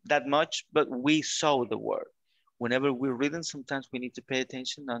that much, but we saw the word. Whenever we're reading, sometimes we need to pay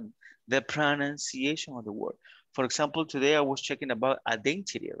attention on the pronunciation of the word. For example, today I was checking about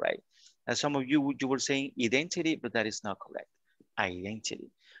identity, right? And some of you were saying identity, but that is not correct. Identity.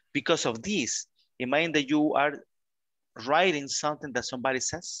 Because of this, imagine that you are writing something that somebody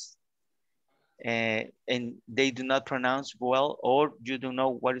says and they do not pronounce well, or you don't know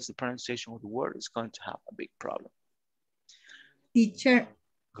what is the pronunciation of the word, it's going to have a big problem. Teacher,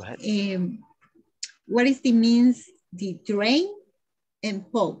 go ahead. What is the means the drain and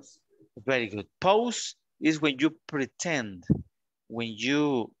pose? Very good. Pose is when you pretend, when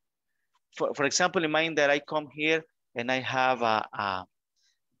you, for example, imagine that I come here and I have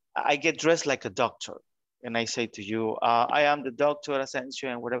I get dressed like a doctor and I say to you, I am the doctor Asensio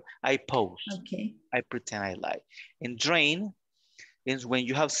and whatever. I pose. Okay. I pretend I lie. And drain is when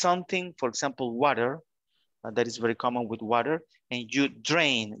you have something, for example, water, that is very common with water, and you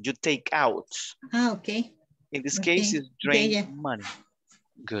drain, you take out. Okay. In this case, it's drain money.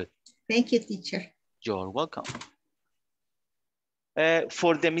 Good. Thank you, teacher. You're welcome.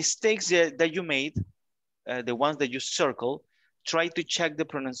 For the mistakes that you made, the ones that you circle, try to check the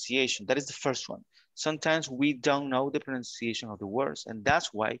pronunciation. That is the first one. Sometimes we don't know the pronunciation of the words, and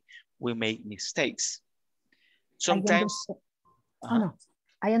that's why we make mistakes. Sometimes,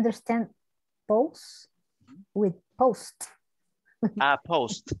 I understand pose with post.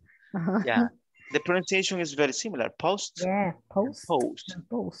 Post. Yeah, the pronunciation is very similar. Post. Yeah, post. Post.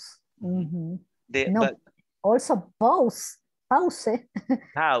 Post. Mm-hmm. But also pause. Pause.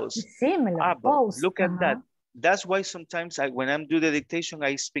 Pause. Similar. Pause. Look at that. That's why sometimes when I'm doing the dictation,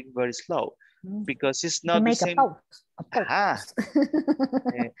 I speak very slow because it's not the same. A pause.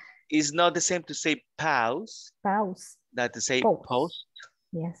 It's not the same to say pause. Pause. That to say post.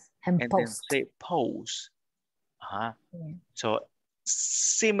 Yes. And post. Then say pose. Yeah. So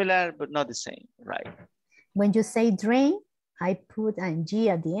similar, but not the same, right? When you say drain, I put an G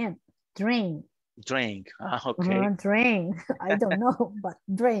at the end. Drain. Drain. Okay. Drain. I don't know, but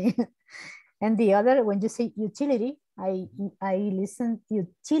drain. And the other, when you say utility, I listen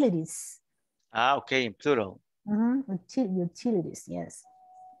utilities. Okay, in plural. Utilities, yes.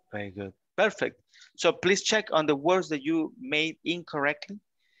 Very good. Perfect. So please check on the words that you made incorrectly.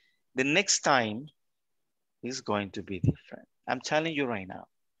 The next time is going to be different. I'm telling you right now.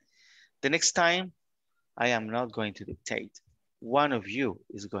 The next time, I am not going to dictate. One of you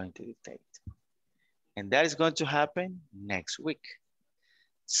is going to dictate. And that is going to happen next week.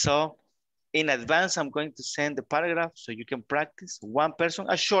 So in advance, I'm going to send the paragraph so you can practice one person,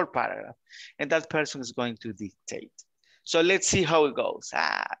 a short paragraph, and that person is going to dictate. So let's see how it goes.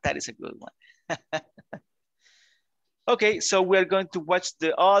 That is a good one. Okay, so we're going to watch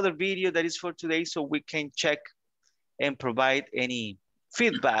the other video that is for today so we can check and provide any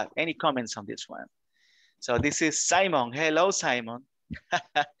feedback, any comments on this one. So this is Simon. Hello, Simon.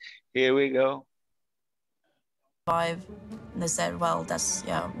 Here we go. And they said, well, that's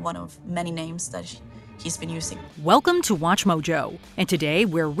one of many names that he's been using. Welcome to Watch Mojo, and today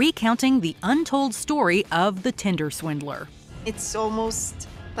we're recounting the untold story of the Tinder swindler. It's almost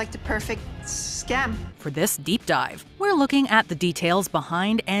like the perfect scam. For this deep dive, we're looking at the details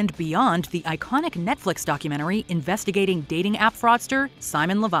behind and beyond the iconic Netflix documentary investigating dating app fraudster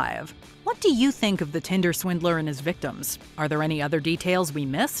Simon Leviev. What do you think of the Tinder swindler and his victims? Are there any other details we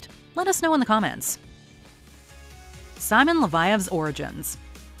missed? Let us know in the comments. Simon Leviev's origins.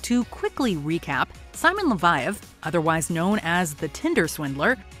 To quickly recap, Simon Leviev, otherwise known as the Tinder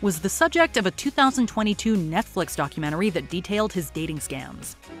swindler, was the subject of a 2022 Netflix documentary that detailed his dating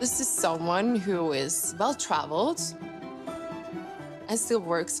scams. This is someone who is well-traveled and still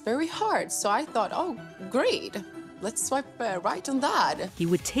works very hard. So I thought, oh, great. Let's swipe right on that. He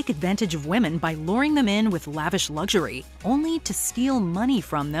would take advantage of women by luring them in with lavish luxury, only to steal money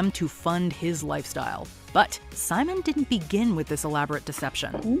from them to fund his lifestyle. But Simon didn't begin with this elaborate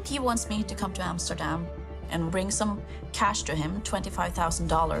deception. He wants me to come to Amsterdam and bring some cash to him,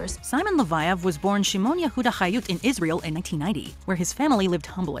 $25,000. Simon Leviev was born Shimon Yehuda Hayut in Israel in 1990, where his family lived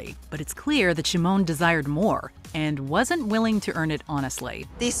humbly. But it's clear that Shimon desired more and wasn't willing to earn it honestly.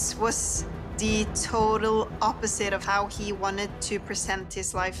 This was the total opposite of how he wanted to present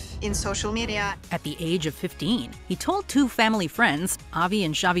his life in social media. At the age of 15, he told two family friends, Avi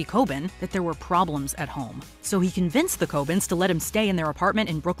and Shavi Coben, that there were problems at home. So he convinced the Cobens to let him stay in their apartment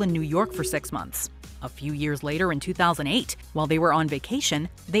in Brooklyn, New York for 6 months. A few years later, in 2008, while they were on vacation,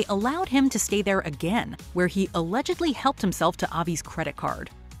 they allowed him to stay there again, where he allegedly helped himself to Avi's credit card.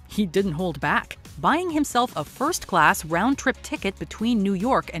 He didn't hold back, buying himself a first-class round-trip ticket between New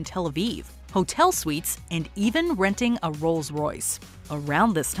York and Tel Aviv, hotel suites, and even renting a Rolls-Royce.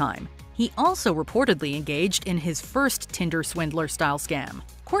 Around this time, he also reportedly engaged in his first Tinder swindler-style scam.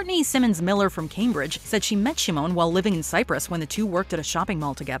 Courtney Simmons Miller from Cambridge said she met Shimon while living in Cyprus when the two worked at a shopping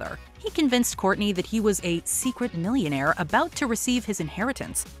mall together. He convinced Courtney that he was a secret millionaire about to receive his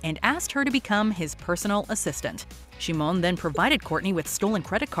inheritance and asked her to become his personal assistant. Shimon then provided Courtney with stolen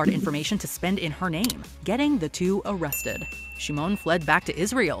credit card information to spend in her name, getting the two arrested. Shimon fled back to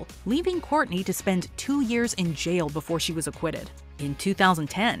Israel, leaving Courtney to spend 2 years in jail before she was acquitted. In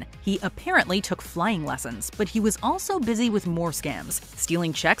 2010, he apparently took flying lessons, but he was also busy with more scams,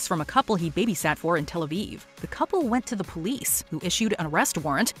 stealing checks from a couple he babysat for in Tel Aviv. The couple went to the police, who issued an arrest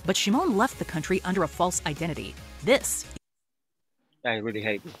warrant, but Shimon left the country under a false identity. This I really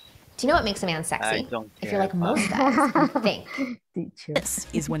hate it. Do you know what makes a man sexy? I don't care. If you're like most guys, you think. This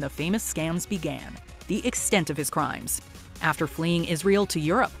is when the famous scams began, the extent of his crimes. After fleeing Israel to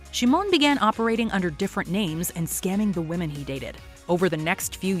Europe, Shimon began operating under different names and scamming the women he dated. Over the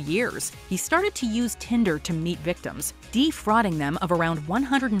next few years, he started to use Tinder to meet victims, defrauding them of around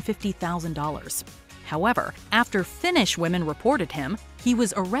 $150,000. However, after Finnish women reported him, he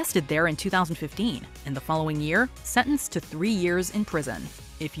was arrested there in 2015, and the following year, sentenced to 3 years in prison.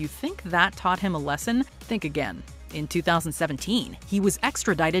 If you think that taught him a lesson, think again. In 2017, he was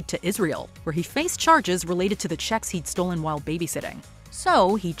extradited to Israel, where he faced charges related to the checks he'd stolen while babysitting.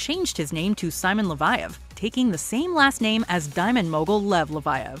 So he changed his name to Simon Leviev, taking the same last name as diamond mogul Lev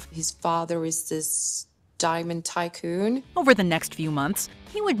Leviev. His father is this diamond tycoon. Over the next few months,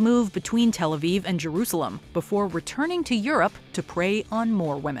 he would move between Tel Aviv and Jerusalem before returning to Europe to prey on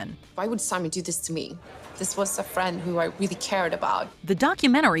more women. Why would Simon do this to me? This was a friend who I really cared about. The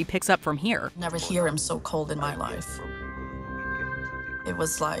documentary picks up from here. Never hear him so cold in my life. It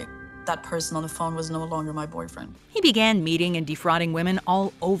was like that person on the phone was no longer my boyfriend. He began meeting and defrauding women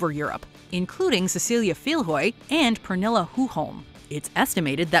all over Europe, including Cecilia Filhoy and Pernilla Huholm. It's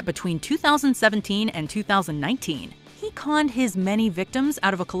estimated that between 2017 and 2019, he conned his many victims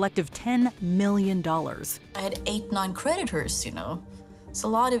out of a collective $10 million. I had 8-9 creditors, you know. It's a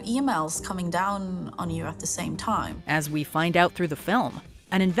lot of emails coming down on you at the same time. As we find out through the film,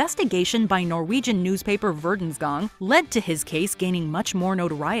 an investigation by Norwegian newspaper Verdensgang led to his case gaining much more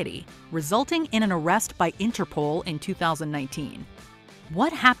notoriety, resulting in an arrest by Interpol in 2019.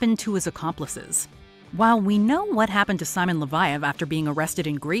 What happened to his accomplices? While we know what happened to Simon Leviev after being arrested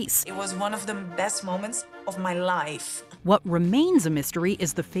in Greece, it was one of the best moments of my life. What remains a mystery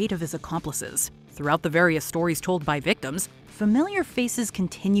is the fate of his accomplices. Throughout the various stories told by victims, familiar faces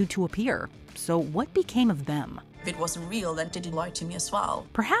continued to appear. So what became of them? If it wasn't real, then did he lie to me as well?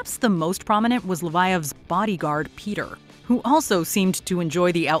 Perhaps the most prominent was Leviev's bodyguard, Peter, who also seemed to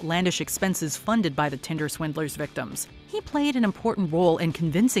enjoy the outlandish expenses funded by the Tinder swindler's victims. He played an important role in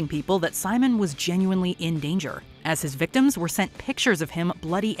convincing people that Simon was genuinely in danger, as his victims were sent pictures of him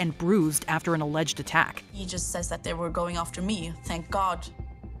bloody and bruised after an alleged attack. He just says that they were going after me. Thank God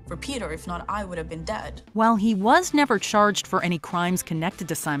for Peter, if not, I would have been dead. While he was never charged for any crimes connected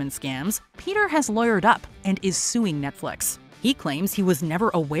to Simon's scams, Peter has lawyered up and is suing Netflix. He claims he was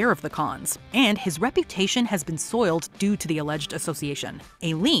never aware of the cons, and his reputation has been soiled due to the alleged association.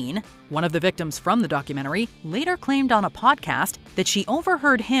 Aileen, one of the victims from the documentary, later claimed on a podcast that she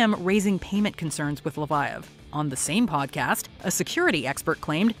overheard him raising payment concerns with Leviev. On the same podcast, a security expert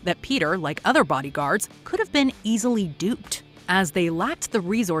claimed that Peter, like other bodyguards, could have been easily duped, as they lacked the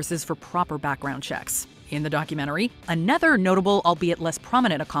resources for proper background checks. In the documentary, another notable, albeit less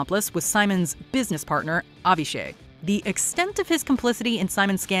prominent accomplice was Simon's business partner, Avishai. The extent of his complicity in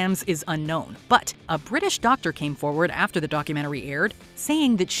Simon's scams is unknown, but a British doctor came forward after the documentary aired,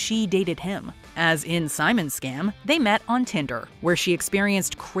 saying that she dated him. As in Simon's scam, they met on Tinder, where she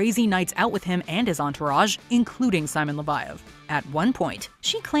experienced crazy nights out with him and his entourage, including Simon Leviev. At one point,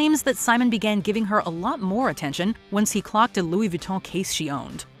 she claims that Simon began giving her a lot more attention once he clocked a Louis Vuitton case she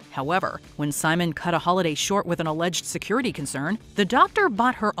owned. However, when Simon cut a holiday short with an alleged security concern, the doctor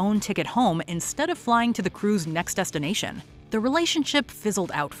bought her own ticket home instead of flying to the cruise's next destination. The relationship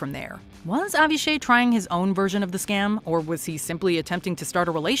fizzled out from there. Was Avishai trying his own version of the scam, or was he simply attempting to start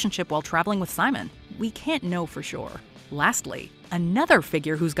a relationship while traveling with Simon? We can't know for sure. Lastly, another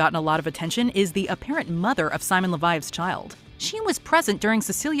figure who's gotten a lot of attention is the apparent mother of Simon Leviev's child. She was present during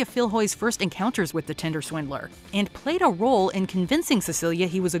Cecilia Filhoy's first encounters with the Tinder swindler and played a role in convincing Cecilia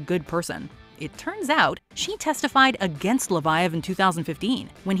he was a good person. It turns out she testified against Leviev in 2015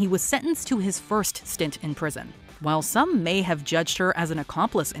 when he was sentenced to his first stint in prison. While some may have judged her as an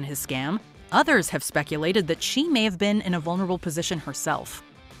accomplice in his scam, others have speculated that she may have been in a vulnerable position herself.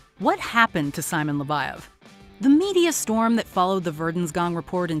 What happened to Simon Leviev? The media storm that followed the Verdensgang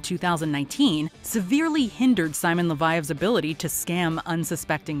report in 2019 severely hindered Simon Leviev's ability to scam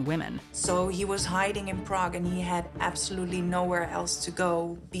unsuspecting women. So he was hiding in Prague and he had absolutely nowhere else to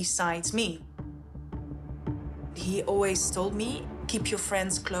go besides me. He always told me, keep your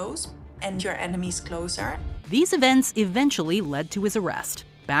friends close and your enemies closer. These events eventually led to his arrest.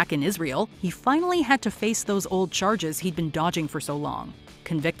 Back in Israel, he finally had to face those old charges he'd been dodging for so long.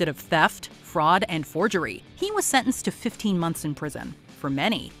 Convicted of theft, fraud, and forgery, he was sentenced to 15 months in prison. For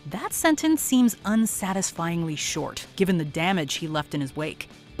many, that sentence seems unsatisfyingly short, given the damage he left in his wake.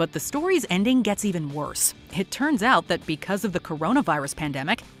 But the story's ending gets even worse. It turns out that because of the coronavirus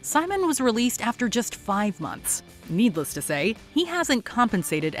pandemic, Simon was released after just 5 months. Needless to say, he hasn't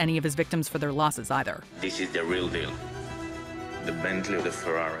compensated any of his victims for their losses either. This is the real deal. The Bentley or the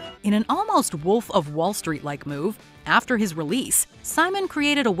Ferrari. In an almost Wolf of Wall Street-like move, after his release, Simon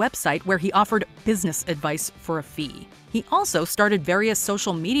created a website where he offered business advice for a fee. He also started various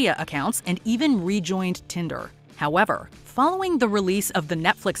social media accounts and even rejoined Tinder. However, following the release of the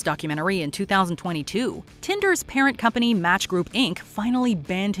Netflix documentary in 2022, Tinder's parent company Match Group Inc. finally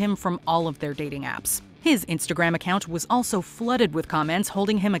banned him from all of their dating apps. His Instagram account was also flooded with comments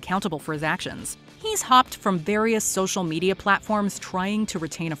holding him accountable for his actions. He's hopped from various social media platforms trying to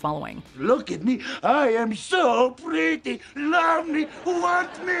retain a following. Look at me, I am so pretty, love me,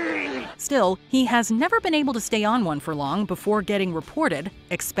 want me! Still, he has never been able to stay on one for long before getting reported,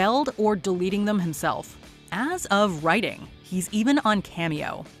 expelled, or deleting them himself. As of writing, he's even on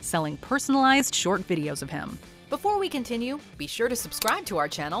Cameo, selling personalized short videos of him. Before we continue, be sure to subscribe to our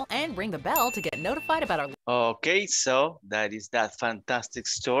channel and ring the bell to get notified about our... Okay, so that is that fantastic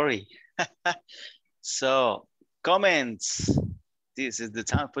story. So, comments. This is the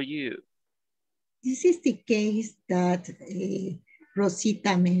time for you. This is the case that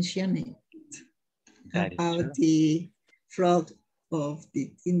Rosita mentioned about the fraud of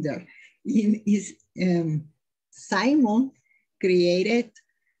the Tinder. Simon created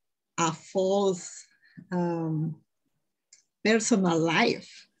a false personal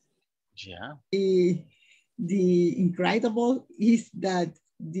life. Yeah. The incredible is that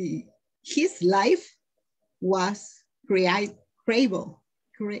his life was credible.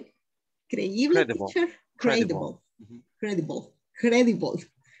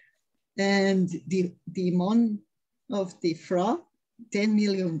 And the amount of the fraud, $10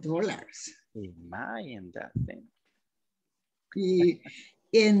 million. Imagine that thing.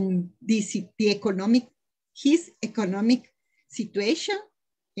 In his economic situation,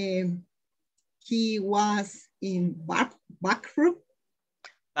 he was in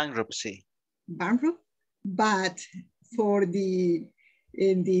bankruptcy. but for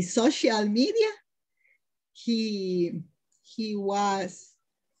in the social media, he was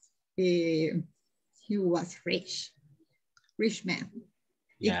rich man.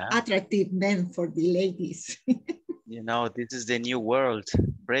 Yeah. Attractive man for the ladies. You know, this is the new world,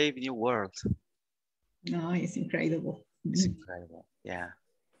 brave new world. No, it's incredible. It's incredible. Yeah.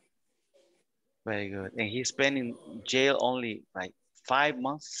 Very good. And he spent in jail only like 5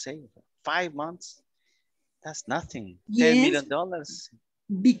 months, say 5 months. That's nothing. Yes, $10 million.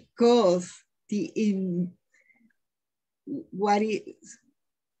 Because what is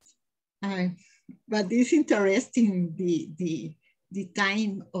interesting, the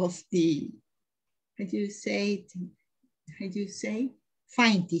time of the, how do you say,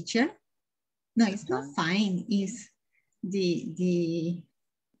 fine teacher? No, it's not fine. It's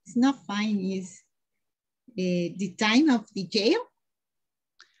it's not fine. It's the time of the jail.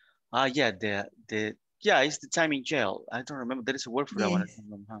 Yeah, it's the time in jail. I don't remember. There is a word for that one.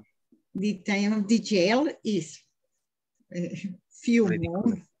 The time of the jail is few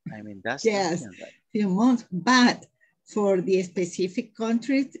months. I mean, that's yes, nothing, right? Few months. But for the specific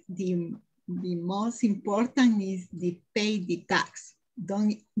countries, the most important is the pay the tax.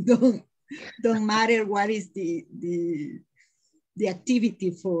 Don't matter what is the activity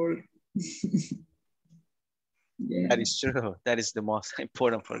for. Yeah. That is true. That is the most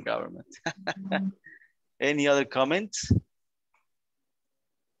important for government. Any other comments?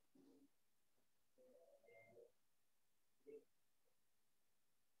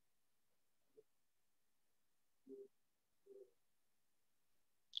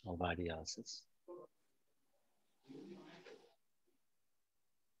 Nobody else's.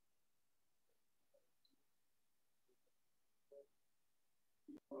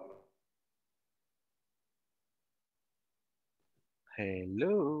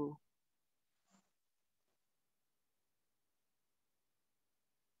 Hello.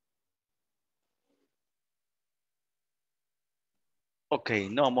 Okay,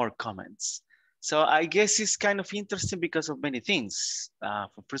 no more comments. So I guess it's kind of interesting because of many things.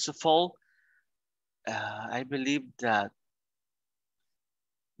 First of all, I believe that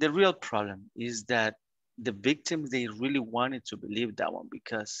the real problem is that the victims, they really wanted to believe that one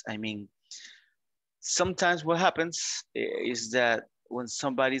because, I mean, sometimes what happens is that when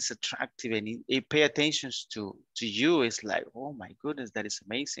somebody's attractive and he pay attention to you, it's like, oh my goodness, that is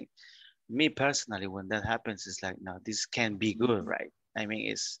amazing. Me personally, when that happens, it's like, no, this can't be good, right? I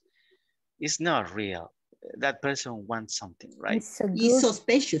mean, it's not real. That person wants something, right? It's so good. It's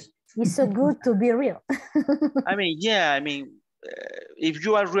suspicious. It's so good to be real. I mean, yeah, I mean, if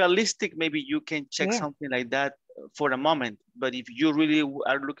you are realistic, maybe you can check something like that for a moment. But if you really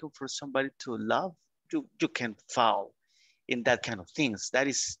are looking for somebody to love, you can fall in that kind of things. That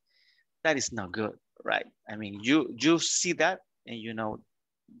is not good, right? I mean, you see that and you know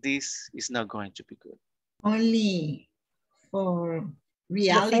this is not going to be good. Only for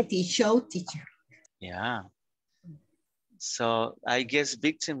reality show teacher. Yeah. So I guess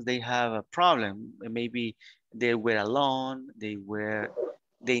victims, they have a problem. Maybe they were alone, they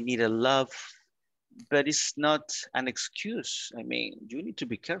needed love, but it's not an excuse. I mean, you need to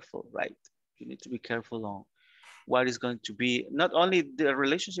be careful, right? You need to be careful on what is going to be, not only the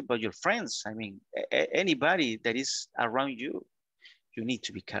relationship, but your friends. I mean, anybody that is around you, you need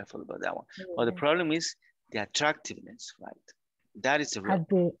to be careful about that one. Yeah. But the problem is the attractiveness, right? That is the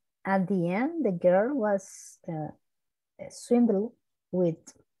real. At the end, the girl was swindled with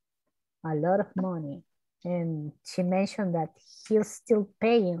a lot of money. And she mentioned that he's still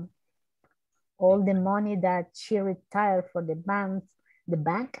paying all the money that she retired for the bank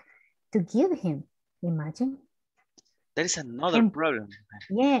to give him. Imagine. That is another problem.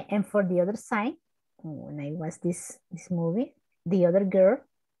 Yeah, and for the other side, when I watched this movie, the other girl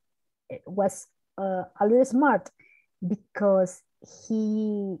was a little smart because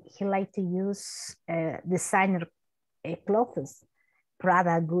he liked to use designer clothes,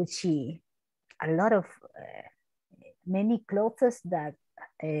 Prada, Gucci, a lot of many clothes that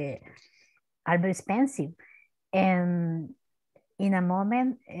are very expensive. And in a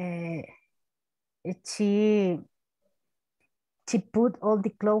moment, she put all the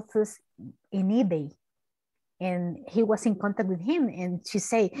clothes in eBay, and he was in contact with him, and she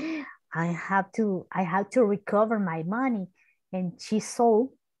said, I have to recover my money. And she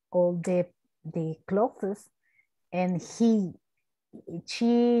sold all the clothes, and she,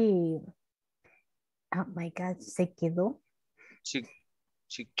 oh my God, se quedó. She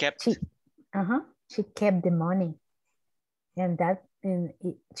kept. She kept the money, and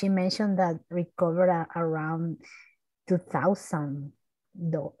she mentioned that recovered around $2,000.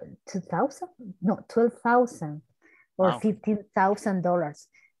 $2,000? No, $12,000 or Wow. $15,000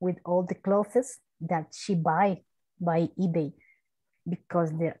 with all the clothes that she buy by eBay,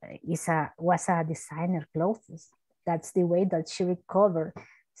 because there was a designer clothes. That's the way that she recovered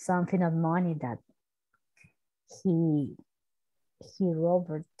something of money that he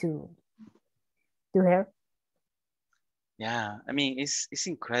robbed to her. Yeah, I mean, it's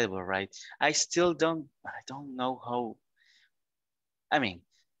incredible, right? I don't know how. I mean,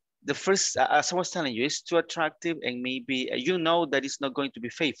 the first, as I was telling you, it's too attractive, and maybe you know that it's not going to be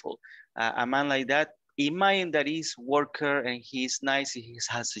faithful. A man like that, imagine that he's worker and he's nice, he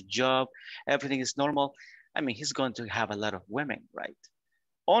has a job, everything is normal. I mean, he's going to have a lot of women, right?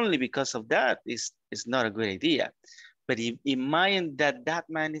 Only because of that is not a good idea. But imagine that that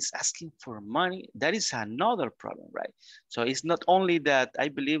man is asking for money. That is another problem, right? So it's not only that I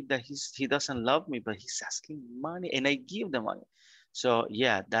believe that he doesn't love me, but he's asking money and I give the money. So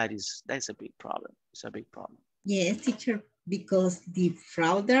yeah, that's a big problem. It's a big problem. Yes, teacher, because the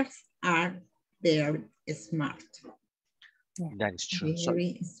fraudsters are very smart. That is true.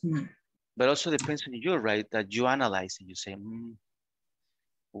 Very smart. But also depends on you, right? That you analyze and you say,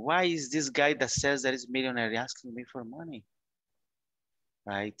 why is this guy that says that he's millionaire asking me for money?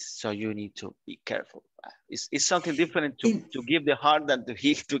 Right? So you need to be careful. It's something different to give the heart than to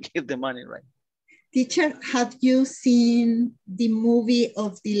give the money, right? Teacher, have you seen the movie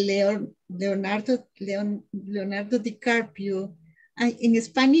of the Leonardo DiCaprio? In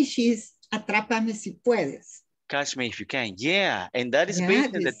Spanish is Atrápame si puedes. Catch me if you can. Yeah, and that is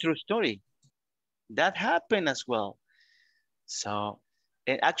based on the true story. That happened as well. So,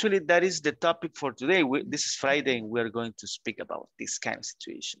 and actually that is the topic for today. This is Friday and we're going to speak about this kind of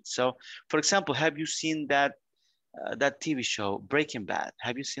situation. So, for example, have you seen that TV show, Breaking Bad?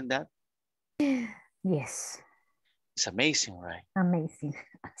 Have you seen that? Yes. It's amazing, right? Amazing.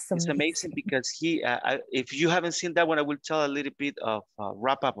 It's amazing because if you haven't seen that one, I will tell a little bit of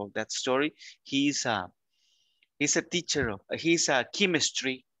wrap up of that story. He's a teacher, he's a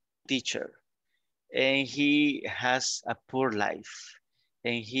chemistry teacher, and he has a poor life,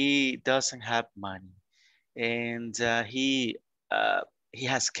 and he doesn't have money, and he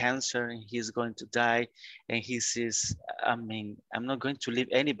has cancer, and he's going to die, and he says, I mean, I'm not going to leave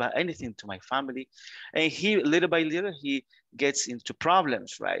anything to my family, and he little by little he gets into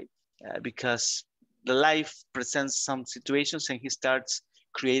problems, right? Because the life presents some situations, and he starts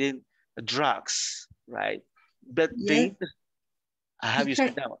creating drugs, right? But yes. Have you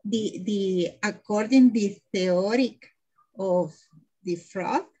seen that one? According the theory of the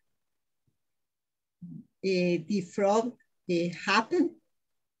fraud happens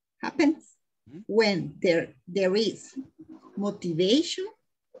when there is motivation,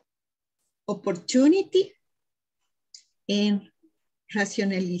 opportunity, and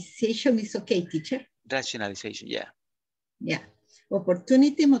rationalization is okay, teacher? Rationalization, yeah. Yeah,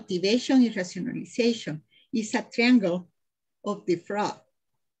 opportunity, motivation, and rationalization is a triangle of the fraud.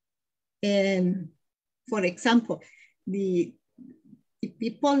 And for example, the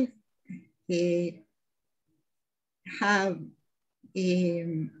people have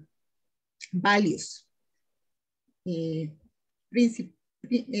values,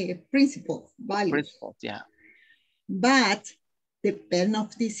 principles, values. Principles, yeah. But depend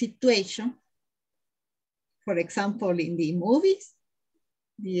of the situation. For example, in the movies,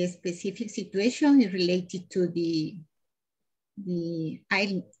 the specific situation is related to the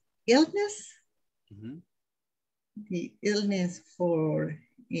illness, the illness for,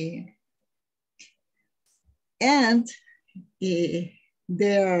 and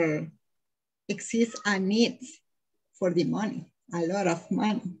there exists a need for the money, a lot of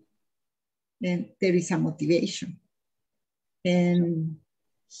money, and there is a motivation. And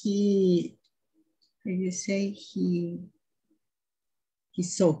he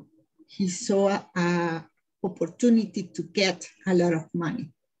saw a opportunity to get a lot of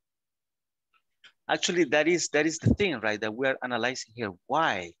money. Actually, that is the thing, right? That we're analyzing here.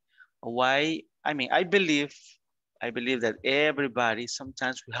 Why? I mean, I believe that everybody,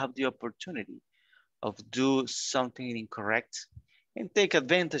 sometimes we have the opportunity of do something incorrect and take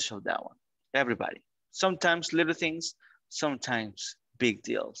advantage of that one. Everybody. Sometimes little things, sometimes big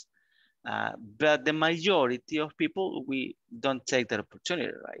deals. But the majority of people, we don't take that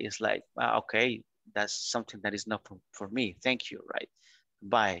opportunity, right? It's like, okay, that's something that is not for me. Thank you, right?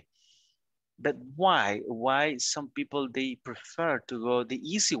 Bye. But why some people, they prefer to go the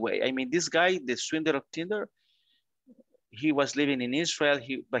easy way? I mean, this guy, the swindler of Tinder, he was living in Israel,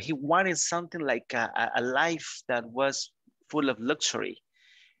 but he wanted something like a life that was full of luxury.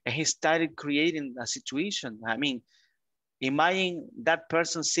 And he started creating a situation. I mean, Imagine that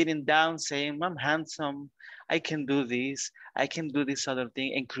person sitting down saying, I'm handsome, I can do this, I can do this other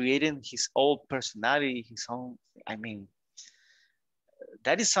thing, and creating his own personality, his own, I mean,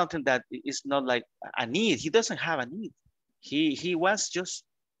 that is something that is not like a need. He doesn't have a need. He was just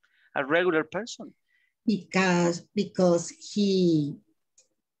a regular person. Because he,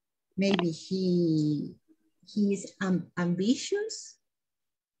 maybe he's ambitious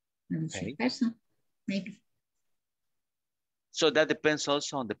Okay. person, maybe. So that depends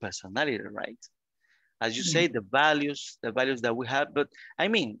also on the personality, right? As you say, the values that we have, but I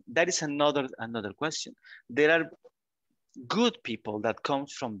mean, that is another question. There are good people that come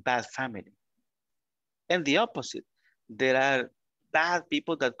from bad family. And the opposite, there are bad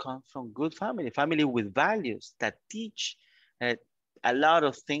people that come from good family with values that teach a lot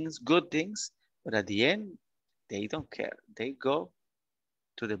of things, good things, but at the end, they don't care. They go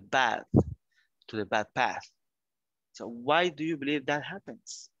to the bad path. So why do you believe that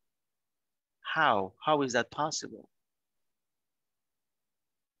happens? How is that possible?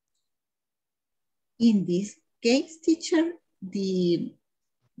 In this case, teacher, the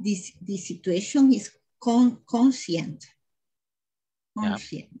situation is conscient,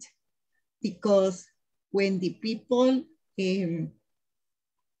 because when the people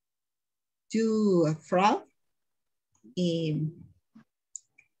do a fraud,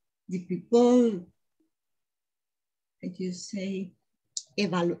 the people, as you say,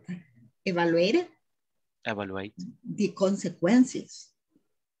 evaluate the consequences.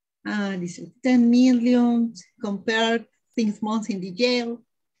 This is 10 million compared 6 months in the jail.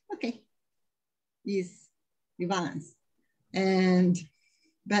 Okay, is the balance.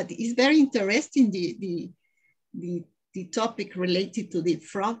 But it's very interesting the topic related to the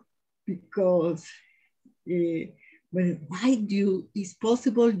fraud, because well, why it's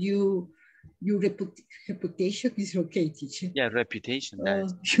possible your reputation is okay, teacher. Yeah, reputation.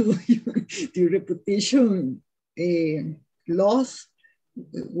 Your reputation lost.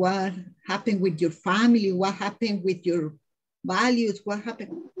 What happened with your family? What happened with your values? What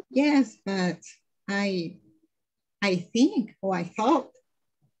happened? Yes, but I think, or I thought,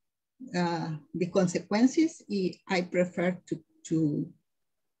 the consequences, I prefer to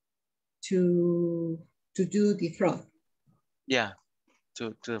do the fraud. Yeah,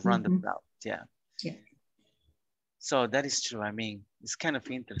 to run the fraud. Yeah. Yeah. So that is true. I mean, it's kind of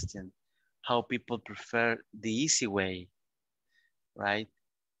interesting how people prefer the easy way, right?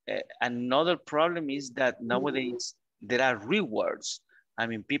 Another problem is that nowadays there are rewards. I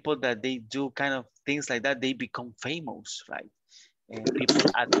mean, people that they do kind of things like that, they become famous, right? And people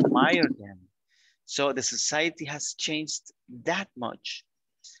admire them. So the society has changed that much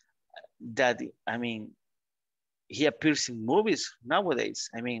that, I mean, he appears in movies nowadays.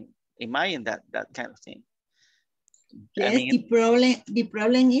 I mean, imagine that kind of thing. Yes, I mean, the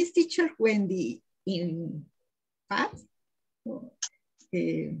problem is, teacher, when in past,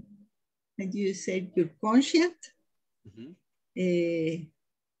 and you said you're conscient, you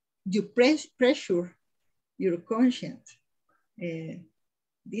pressure your conscient.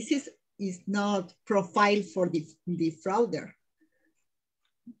 This is not profile for the frauder.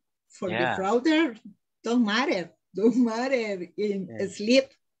 For the frauder, don't matter in sleep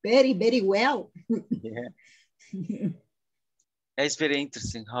very, very well. Yeah. It's very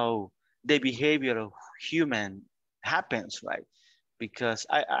interesting how the behavior of human happens, right? Because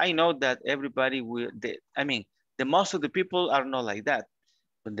I know that everybody will, I mean, the most of the people are not like that,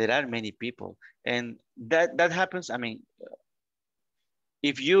 but there are many people, and that happens. I mean,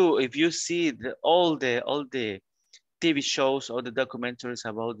 if you see all the TV shows or the documentaries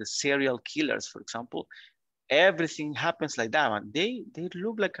about the serial killers, for example, everything happens like that. And they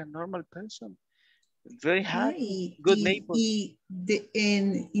look like a normal person, very happy, good neighbors.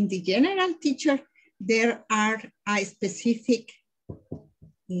 In the general, teacher, there are a specific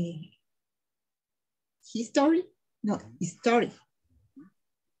history. No, history.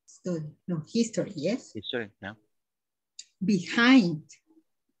 No, history, yes? History, yeah. Behind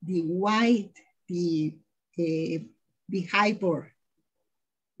the white, the behavior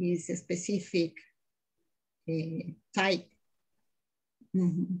is a specific type.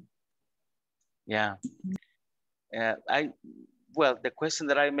 Yeah. Well, the question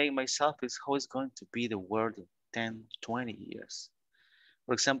that I make myself is how is going to be the world in 10, 20 years?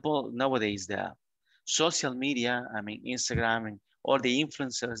 For example, nowadays, the social media, I mean, Instagram and all the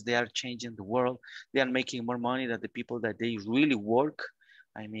influencers, they are changing the world. They are making more money than the people that they really work.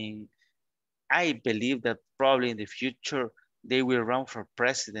 I mean, I believe that probably in the future, they will run for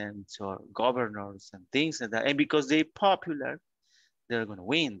presidents or governors and things like that. And because they're popular, they're going to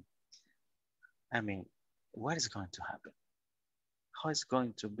win. I mean, what is going to happen? how is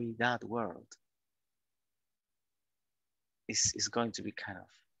going to be that world? It's going to be kind of,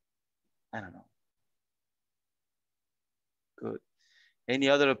 I don't know. Good. Any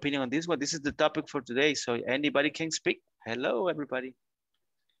other opinion on this one? This is the topic for today, so anybody can speak. Hello, everybody.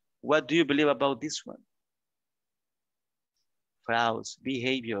 What do you believe about this one? Frauds,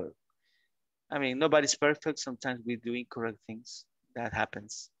 behavior. I mean, nobody's perfect. Sometimes we do incorrect things. That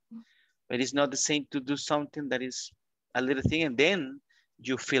happens. But it's not the same to do something that is a little thing and then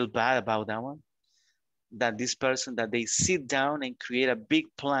you feel bad about that one. That this person, that they sit down and create a big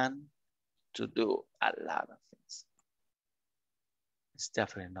plan to do a lot of things. It's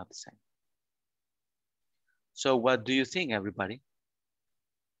definitely not the same. So what do you think, everybody?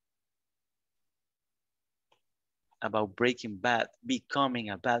 About breaking bad, becoming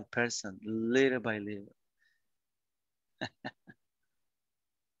a bad person little by little.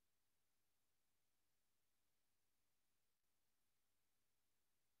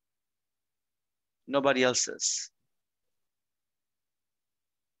 Nobody else says.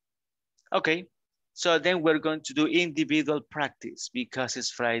 Okay, so then we're going to do individual practice because it's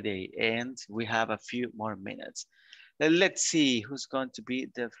Friday and we have a few more minutes. Let's see who's going to be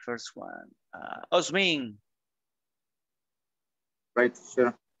the first one. Osmin. Right,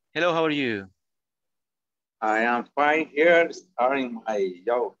 sir. Hello, how are you? I am fine here, starting my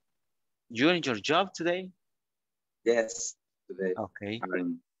job. You're in your job today? Yes, today. Okay.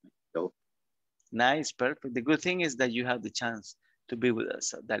 Starting my job. Nice, perfect. The good thing is that you have the chance to be with us,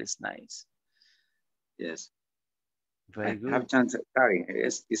 so that is nice. Yes. Very good. I have chance of starting.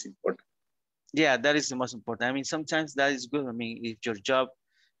 It's important. Yeah, that is the most important. I mean, sometimes that is good. I mean, if your job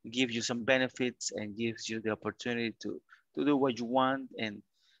gives you some benefits and gives you the opportunity to do what you want and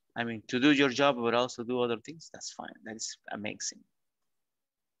I mean, to do your job, but also do other things, that's fine. That is amazing.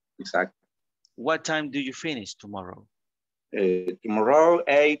 Exactly. What time do you finish tomorrow? Tomorrow,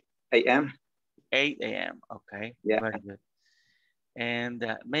 8 a.m. 8 a.m. Okay, yeah. Very good.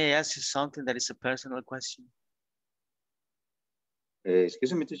 And may I ask you something that is a personal question?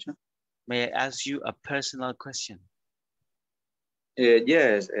 Excuse me, teacher. May I ask you a personal question?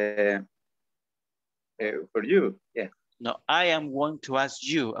 Yes, for you, yeah. No, I am going to ask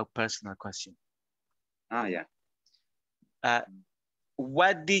you a personal question. Ah, yeah.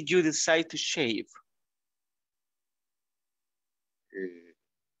 What did you decide to shave?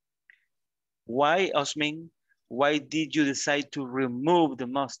 Why, Osmin? Why did you decide to remove the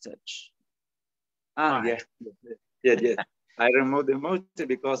mustache? Ah, yeah. Yeah. I removed the mustache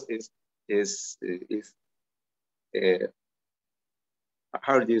because it's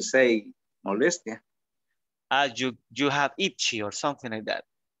how do you say, molestia? You have itchy or something like that.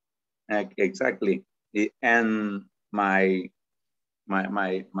 Exactly. And my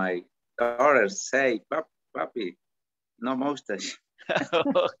daughter say, Papi, no mustache.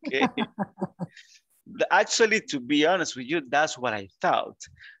 Okay. Actually, to be honest with you, that's what I thought.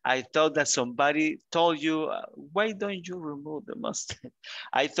 I thought that somebody told you, why don't you remove the mustache?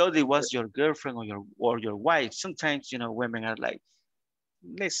 I thought it was your girlfriend or your wife. Sometimes, you know, women are like,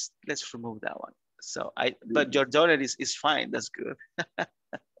 let's remove that one. So but your daughter is fine. That's good.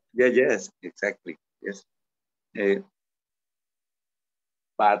 Yeah, yes, exactly. Yes.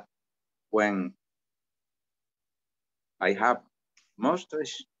 But when I have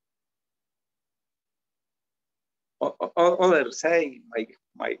mustache, others say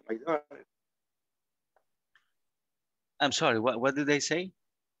my daughter. I'm sorry. What did they say?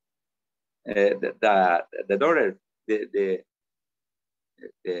 The daughter, the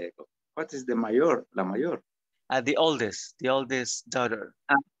what is the mayor? La mayor. The oldest daughter.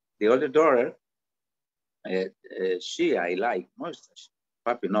 The older daughter. I like mustache.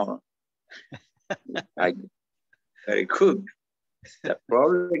 Papi, no. Very good. The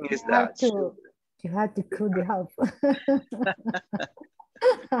problem is that you have to cut the half.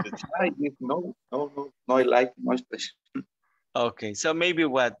 no, I like mustache. Okay, so maybe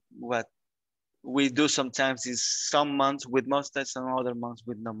what we do sometimes is some months with mustache, some other months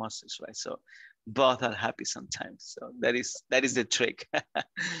with no mustache, right? So both are happy sometimes. So that is the trick.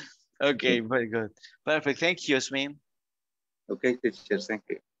 Okay, very good. Perfect. Thank you, Yasmin. Okay, teacher, thank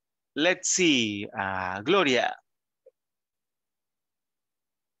you. Let's see, Gloria.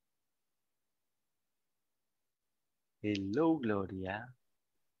 Hello, Gloria.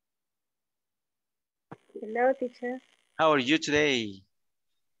 Hello, teacher. How are you today?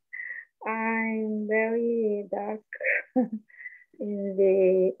 I'm very dark in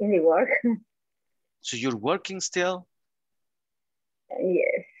the work. So you're working still?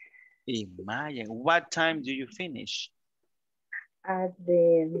 Yes. Imagine. What time do you finish? At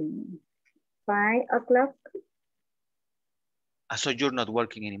the 5 o'clock. So you're not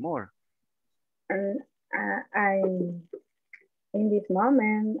working anymore? In this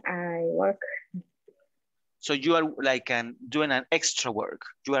moment, I work. So you are like doing an extra work.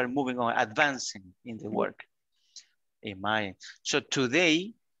 You are moving on, advancing in the work. Imagine. So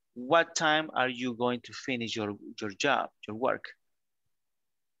today, what time are you going to finish your job, your work?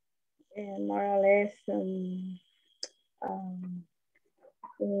 More or less in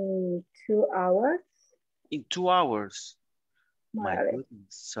 2 hours. In 2 hours? More My goodness.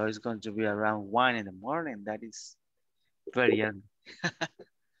 So it's going to be around 1 in the morning. That is very early.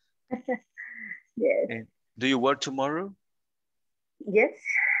 Yes. And do you work tomorrow? Yes.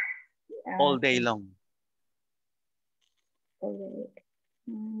 All day long?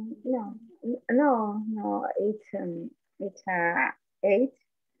 No. It's 8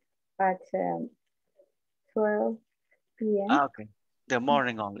 at 12 p.m. Okay. The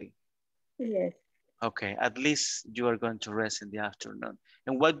morning only. Yes. Okay. At least you are going to rest in the afternoon.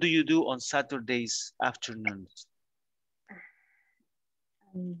 And what do you do on Saturdays afternoons?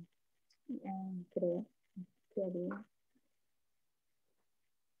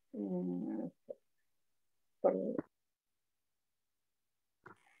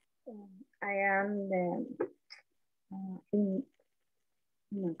 I am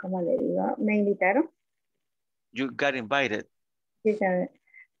 ¿cómo le digo? Me invitaron. You got invited.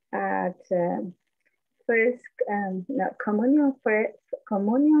 At first, communion first.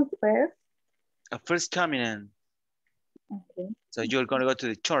 A first communion. Okay. So you're going to go to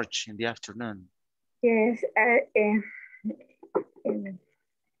the church in the afternoon. Yes.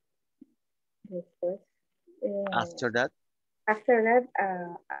 After that? After that,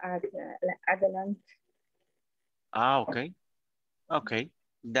 at the lunch. Okay. Okay.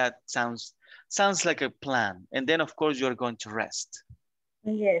 That sounds like a plan. And then, of course, you're going to rest.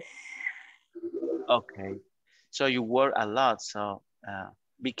 Yes. Okay. So you work a lot. So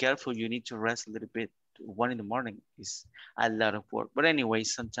be careful. You need to rest a little bit. 1 in the morning is a lot of work. But anyway,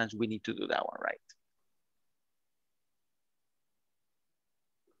 sometimes we need to do that one, right?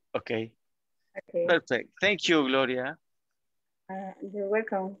 Okay. Okay. Perfect. Thank you, Gloria. You're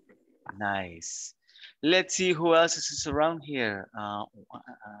welcome. Nice. Let's see who else is around here.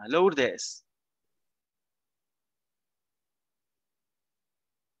 Lourdes.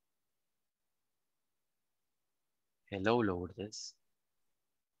 Hello, Lourdes.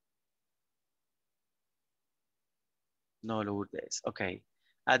 No, Lourdes. Okay.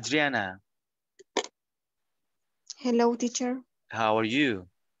 Adriana. Hello, teacher. How are you?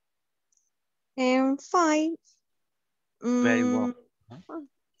 I'm fine. Very well.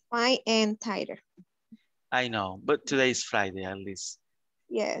 Fine and tired. I know, but today is Friday at least.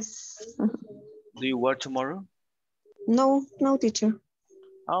 Yes. Do you work tomorrow? No, teacher.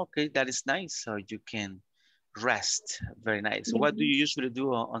 Okay, that is nice. So you can rest. Very nice. What do you usually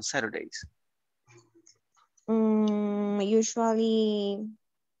do on Saturdays? Usually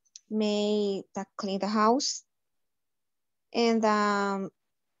clean the house and tarde.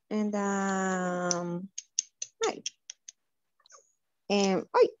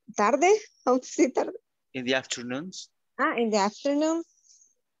 How to say tarde? In the afternoons? In the afternoon.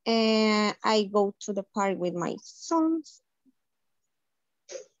 And I go to the park with my sons.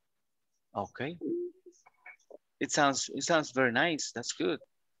 Okay. It sounds very nice. That's good.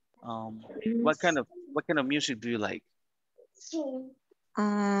 What kind of music do you like?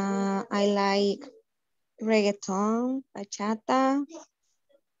 I like reggaeton, bachata,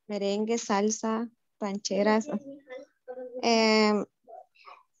 merengue, salsa, rancheras, and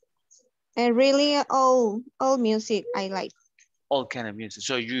really all music I like. All kind of music.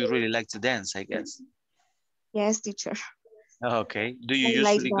 So you really like to dance, I guess. Yes, teacher. Okay. Do you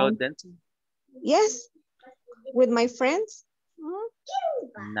usually go dancing? Yes, with my friends.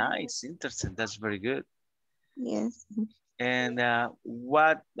 Nice, interesting. That's very good. Yes. And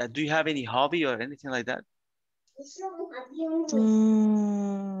what do you have any hobby or anything like that?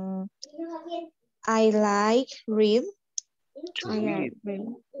 I like read. Read.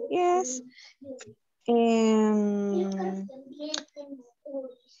 Yes. And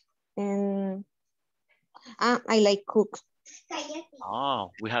I like cook.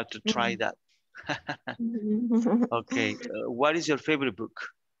 Oh, we have to try that. Okay. What is your favorite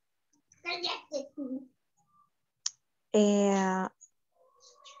book? I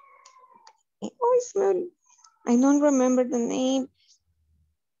don't remember the name.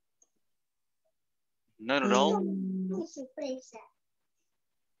 Not at all?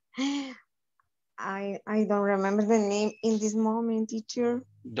 I don't remember the name in this moment, teacher.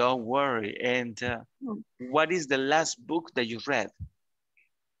 Don't worry. And what is the last book that you read?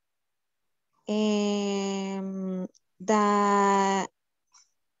 La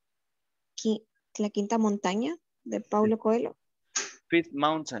Quinta Montaña de Paulo Coelho. Fifth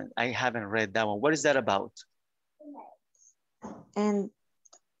Mountain. I haven't read that one. What is that about? And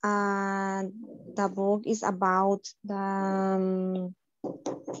the book is about the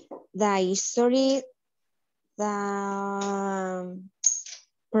history, the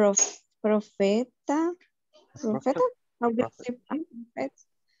profeta. How do you say prophet?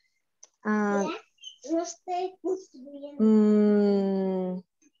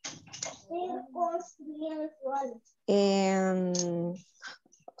 And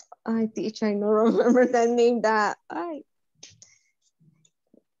I teach, I don't remember the name that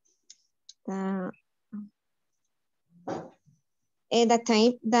and the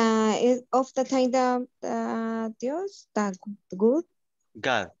time of the time the Dios, the good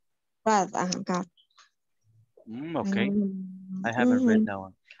God. God. Okay. I haven't read that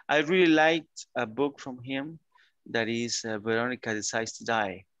one. I really liked a book from him that is Veronica Decides to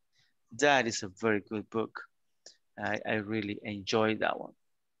Die. That is a very good book. I really enjoyed that one.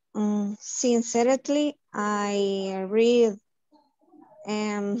 Sincerely, I read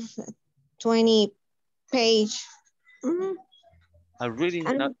 20 page. Reading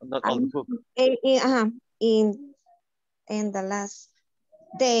not all the book. In the last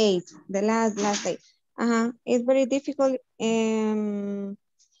day, the last day. It's very difficult.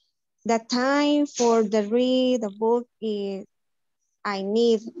 The time for the read the book is I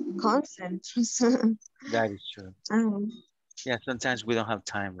need concentration. That is true. Yeah, sometimes we don't have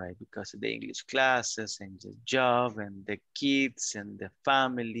time, right? Because of the English classes and the job and the kids and the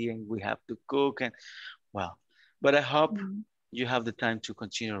family and we have to cook and well, but I hope you have the time to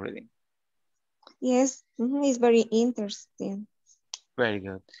continue reading. Yes, it's very interesting. Very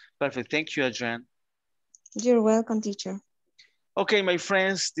good. Perfect. Thank you, Adrian. You're welcome, teacher. Okay, my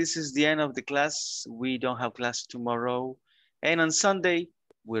friends, this is the end of the class. We don't have class tomorrow. And on Sunday,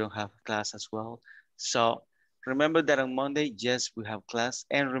 we don't have class as well. So remember that on Monday, yes, we have class.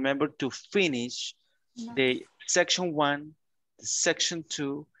 And remember to finish the section 1, the section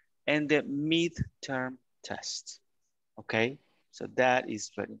 2, and the midterm test. Okay, so that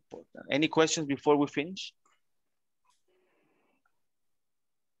is very important. Any questions before we finish?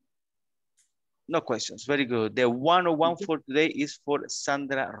 No questions. Very good. The 101 for today is for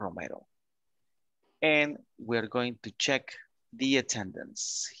Sandra Romero. And we're going to check the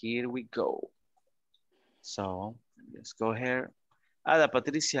attendance. Here we go. So let's go here. Ada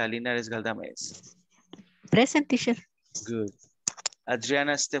Patricia Linares Galdames. Present, teacher. Good.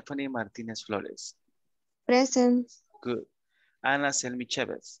 Adriana Stephanie Martinez Flores. Present. Good. Ana Selmi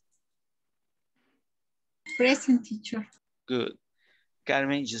Chavez. Present, teacher. Good.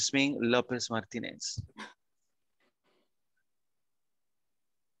 Carmen Yasmin Lopez Martinez.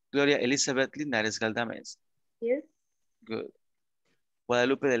 Gloria Elizabeth Linares Galdames. Yes. Good.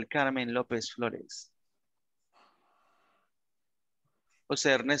 Guadalupe del Carmen López Flores.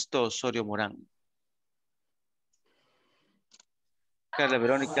 José Ernesto Osorio Morán. Carla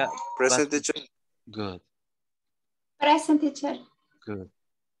Verónica. Present, teacher. Good. Present, teacher. Good.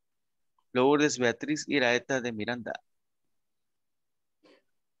 Lourdes Beatriz Iraeta de Miranda.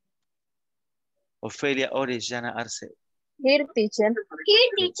 Ofelia Orellana Arce. Here, teacher. Here,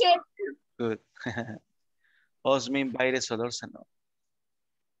 teacher. Good. Osmin Baires Solórzano.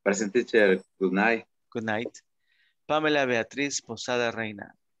 Present, teacher. Good night. Good night. Pamela Beatriz Posada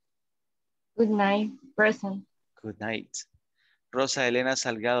Reina. Good night. Present. Good night. Rosa Elena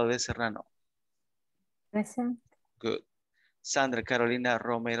Salgado de Serrano. Present. Good. Sandra Carolina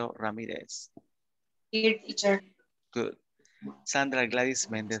Romero Ramírez. Here, teacher. Good. Sandra Gladys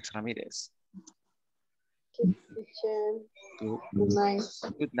Méndez Ramírez. Teacher. Good. Good night.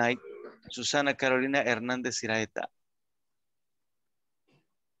 Good night. Susana Carolina Hernández Iraeta.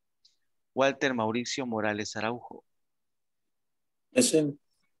 Walter Mauricio Morales Araujo. Present.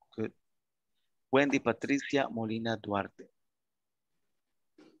 Good. Wendy Patricia Molina Duarte.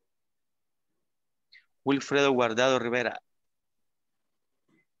 Wilfredo Guardado Rivera.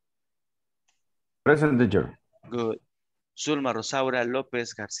 Present, teacher. Good. Zulma Rosaura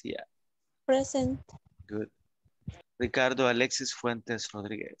López García. Present. Good. Ricardo Alexis Fuentes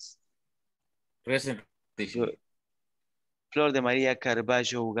Rodríguez. Present, teacher. Good. Flor de María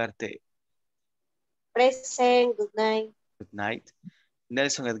Carballo Ugarte. Present. Good night. Good night.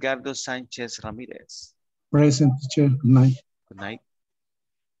 Nelson Edgardo Sánchez Ramírez. Present, teacher. Good night. Good night.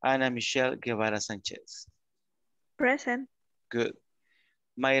 Ana Michelle Guevara Sánchez. Present. Good.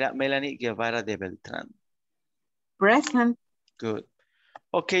 Mayra Melanie Guevara de Beltrán. Present. Good.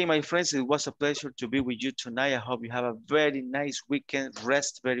 Okay, my friends, it was a pleasure to be with you tonight. I hope you have a very nice weekend.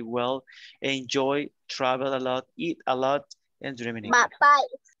 Rest very well. Enjoy, travel a lot, eat a lot, and dream in English. Bye.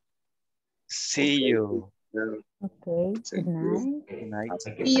 See you. Okay, good night. Good night.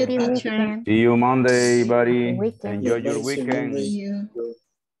 See you, Happy teacher. weekend. See you Monday, buddy. Weekend. Enjoy your Bye, see you weekend. Monday. See you.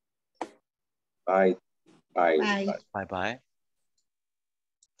 Bye. Bye. Bye. Bye-bye.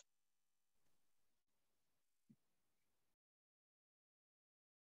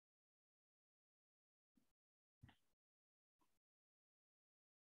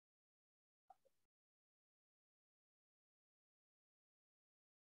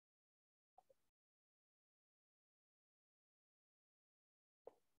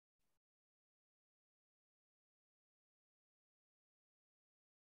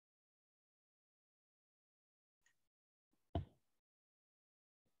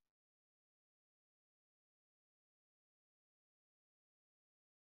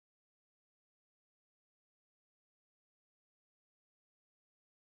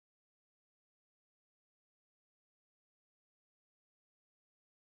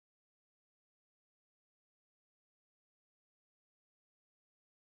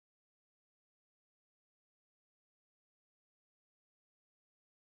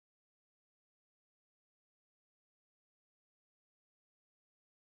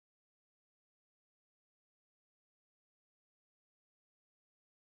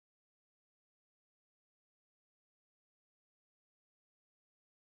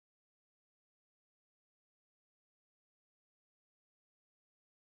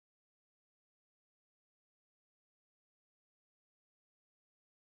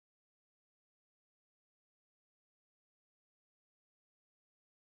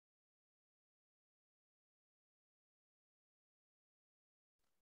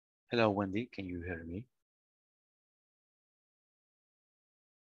 Hello, Wendy. Can you hear me?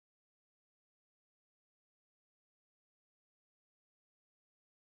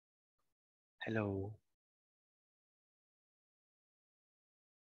 Hello.